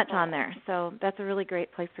so much on there. So that's a really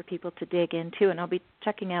great place for people to dig into, and I'll be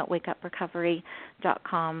checking out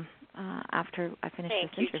wakeuprecovery.com after I finish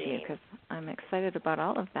this interview, because I'm excited about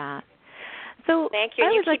all of that. So thank you.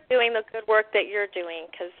 You keep doing the good work that you're doing,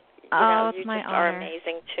 because you just are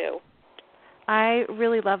amazing too. I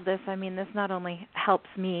really love this. I mean, this not only helps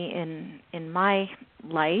me in my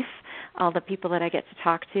life, all the people that I get to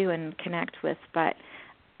talk to and connect with, but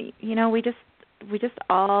we just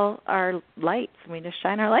all are lights. We just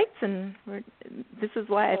shine our lights, and this is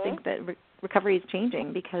why I think that recovery is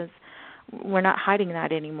changing, because we're not hiding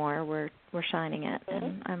that anymore. We're shining it,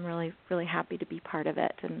 and I'm really, really happy to be part of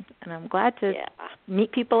it, and I'm glad to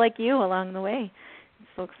meet people like you along the way. It's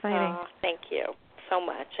so exciting. Oh, thank you so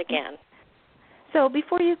much again. So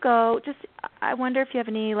before you go, I wonder if you have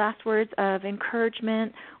any last words of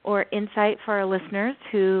encouragement or insight for our listeners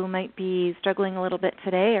who might be struggling a little bit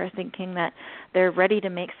today or thinking that they're ready to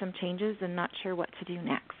make some changes and not sure what to do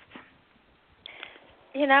next.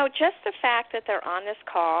 Just the fact that they're on this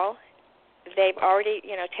call, they've already,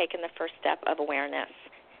 taken the first step of awareness,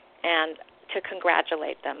 and to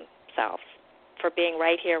congratulate themselves for being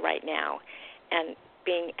right here, right now, and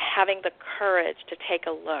having the courage to take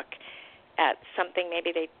a look at something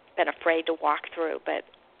maybe they've been afraid to walk through, but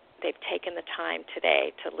they've taken the time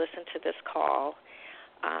today to listen to this call,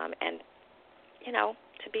 and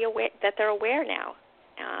to be aware that they're aware now,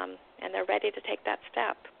 and they're ready to take that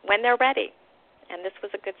step when they're ready. And this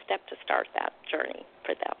was a good step to start that journey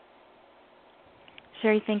for them.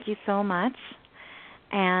 Sherry, thank you so much.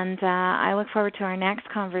 And I look forward to our next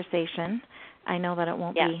conversation. I know that it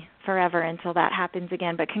won't be forever until that happens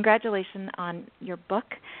again. But congratulations on your book,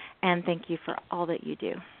 and thank you for all that you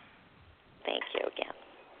do. Thank you again.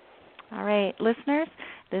 All right, listeners,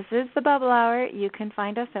 this is the Bubble Hour. You can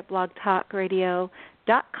find us at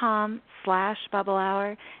blogtalkradio.com/Bubble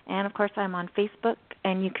Hour. And, of course, I'm on Facebook,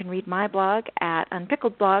 and you can read my blog at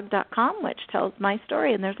unpickledblog.com, which tells my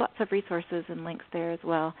story, and there's lots of resources and links there as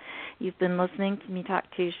well. You've been listening to me talk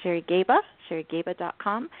to Sherry Gaba,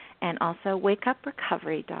 sherrygaba.com, and also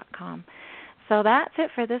wakeuprecovery.com. So that's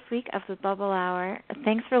it for this week of the Bubble Hour.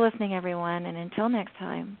 Thanks for listening, everyone, and until next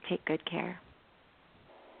time, take good care.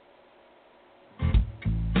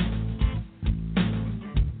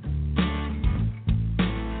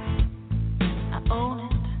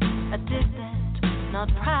 Not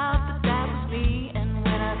proud, but that was me. And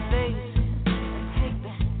when I face it, I take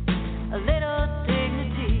back a little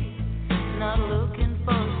dignity. Not looking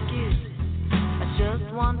for excuses. I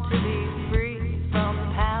just want to be free from the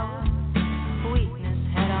power weakness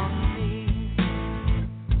had on me.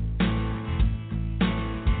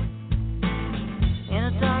 In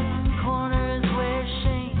a dark corner is where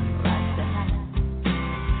shame lies behind.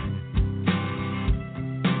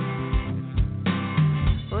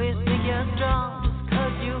 Oh, you think you're strong,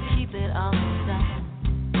 you keep it on the side.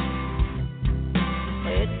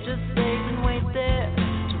 It just stays and waits there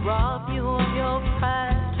to rob you of your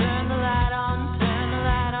pride. Turn the light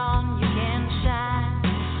on, you can shine.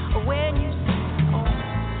 When you say, oh, I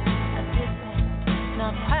did that,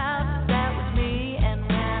 not proud, but that was me. And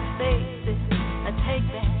when I face it, I take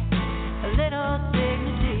back a little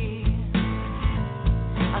dignity.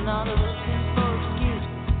 I'm not looking for excuses,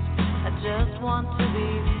 I just want to be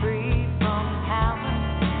free from power.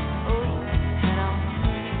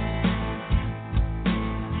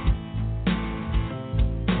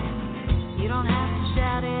 You don't have to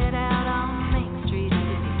shout it out on Main Street to be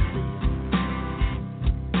clear.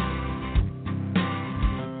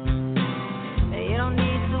 You don't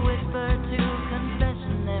need to whisper to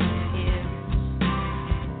confessionary ears.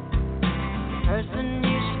 The person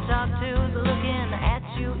you should talk to is looking at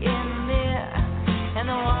you in the mirror, and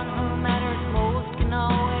the one who matters most can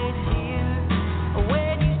always hear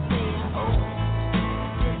when you say, oh,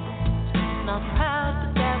 not proud,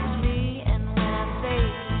 but that was me. And when I say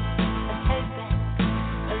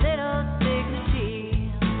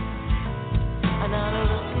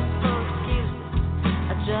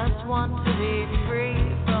just want to be free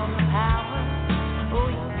from the power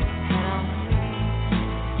you had on me.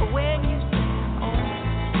 When you say, oh,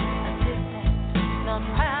 I did that, not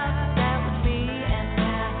proud, but that was me. And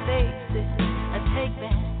when I face it, I take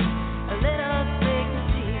back a little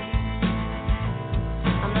dignity.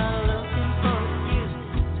 I'm not looking for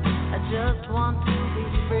excuses, I just want to be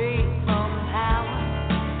free from the power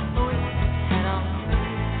you had on me.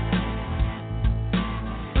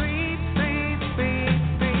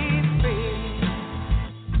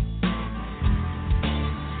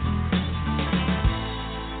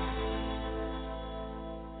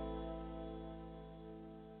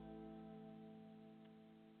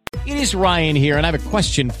 It is Ryan here, and I have a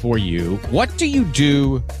question for you. What do you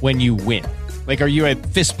do when you win? Like, are you a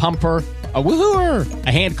fist pumper, a woohooer,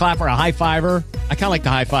 a hand clapper, a high fiver? I kind of like the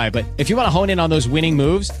high five, but if you want to hone in on those winning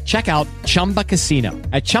moves, check out Chumba Casino.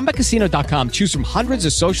 At ChumbaCasino.com, choose from hundreds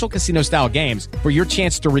of social casino-style games for your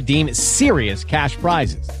chance to redeem serious cash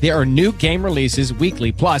prizes. There are new game releases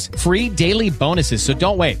weekly, plus free daily bonuses. So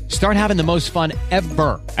don't wait. Start having the most fun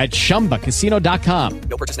ever at ChumbaCasino.com.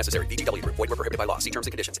 No purchase necessary. VGW Group. Void where prohibited by law. See terms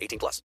and conditions. 18+.